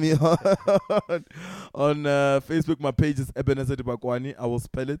 Follow me on Facebook. My page is Ebenezer Debakwani. I will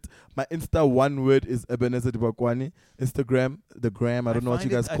spell it. My Insta, one word, is Ebenezer Debakwani. Instagram, the gram. I don't know what you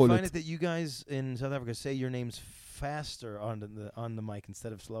guys call it. I find it that you guys in South Africa say your names faster on the mic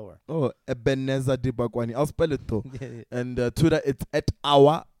instead of slower. Oh, Ebenezer Debakwani. I'll spell it though. Yeah. And Twitter, it's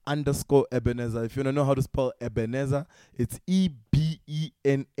 @our_Ebenezer. If you want to know how to spell Ebenezer, it's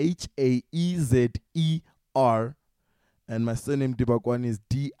EBENHAEZER. And my surname Dibakwane is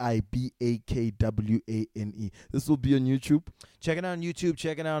Dibakwane. This will be on YouTube. Check it out on YouTube.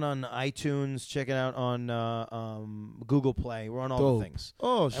 Check it out on iTunes. Check it out on Google Play. We're on all the things.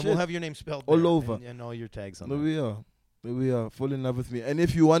 Oh, and shit. we'll have your name spelled all there over. and all your tags on There there. we are. There we are. Fall in love with me. And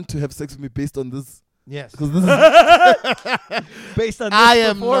if you want to have sex with me based on this, Yes. because this is based on this I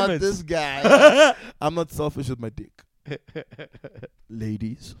am performance. not this guy. I'm not selfish with my dick.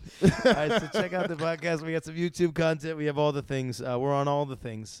 Ladies. All right, so check out the podcast. We got some YouTube content. We have all the things. We're on all the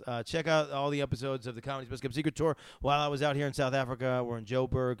things. Check out all the episodes of the Comedy's Best Kept Secret tour. While I was out here in South Africa, we're in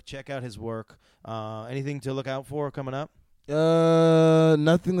Joburg. Check out his work. Anything to look out for coming up?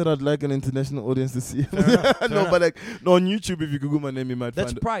 Nothing that I'd like an international audience to see. But like on YouTube, if you Google my name, you might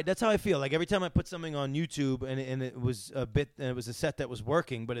That's find pride. That's how I feel. Like every time I put something on YouTube and it was a bit, and it was a set that was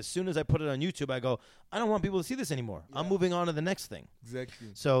working, but as soon as I put it on YouTube, I go, I don't want people to see this anymore. Yeah. I'm moving on to the next thing. Exactly.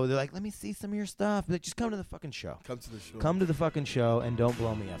 So they're like, let me see some of your stuff. But just come to the fucking show. Come to the show. Come to the fucking show and don't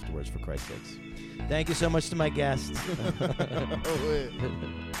blow me afterwards, for Christ's sakes. Thank you so much to my guests. Oh, wait.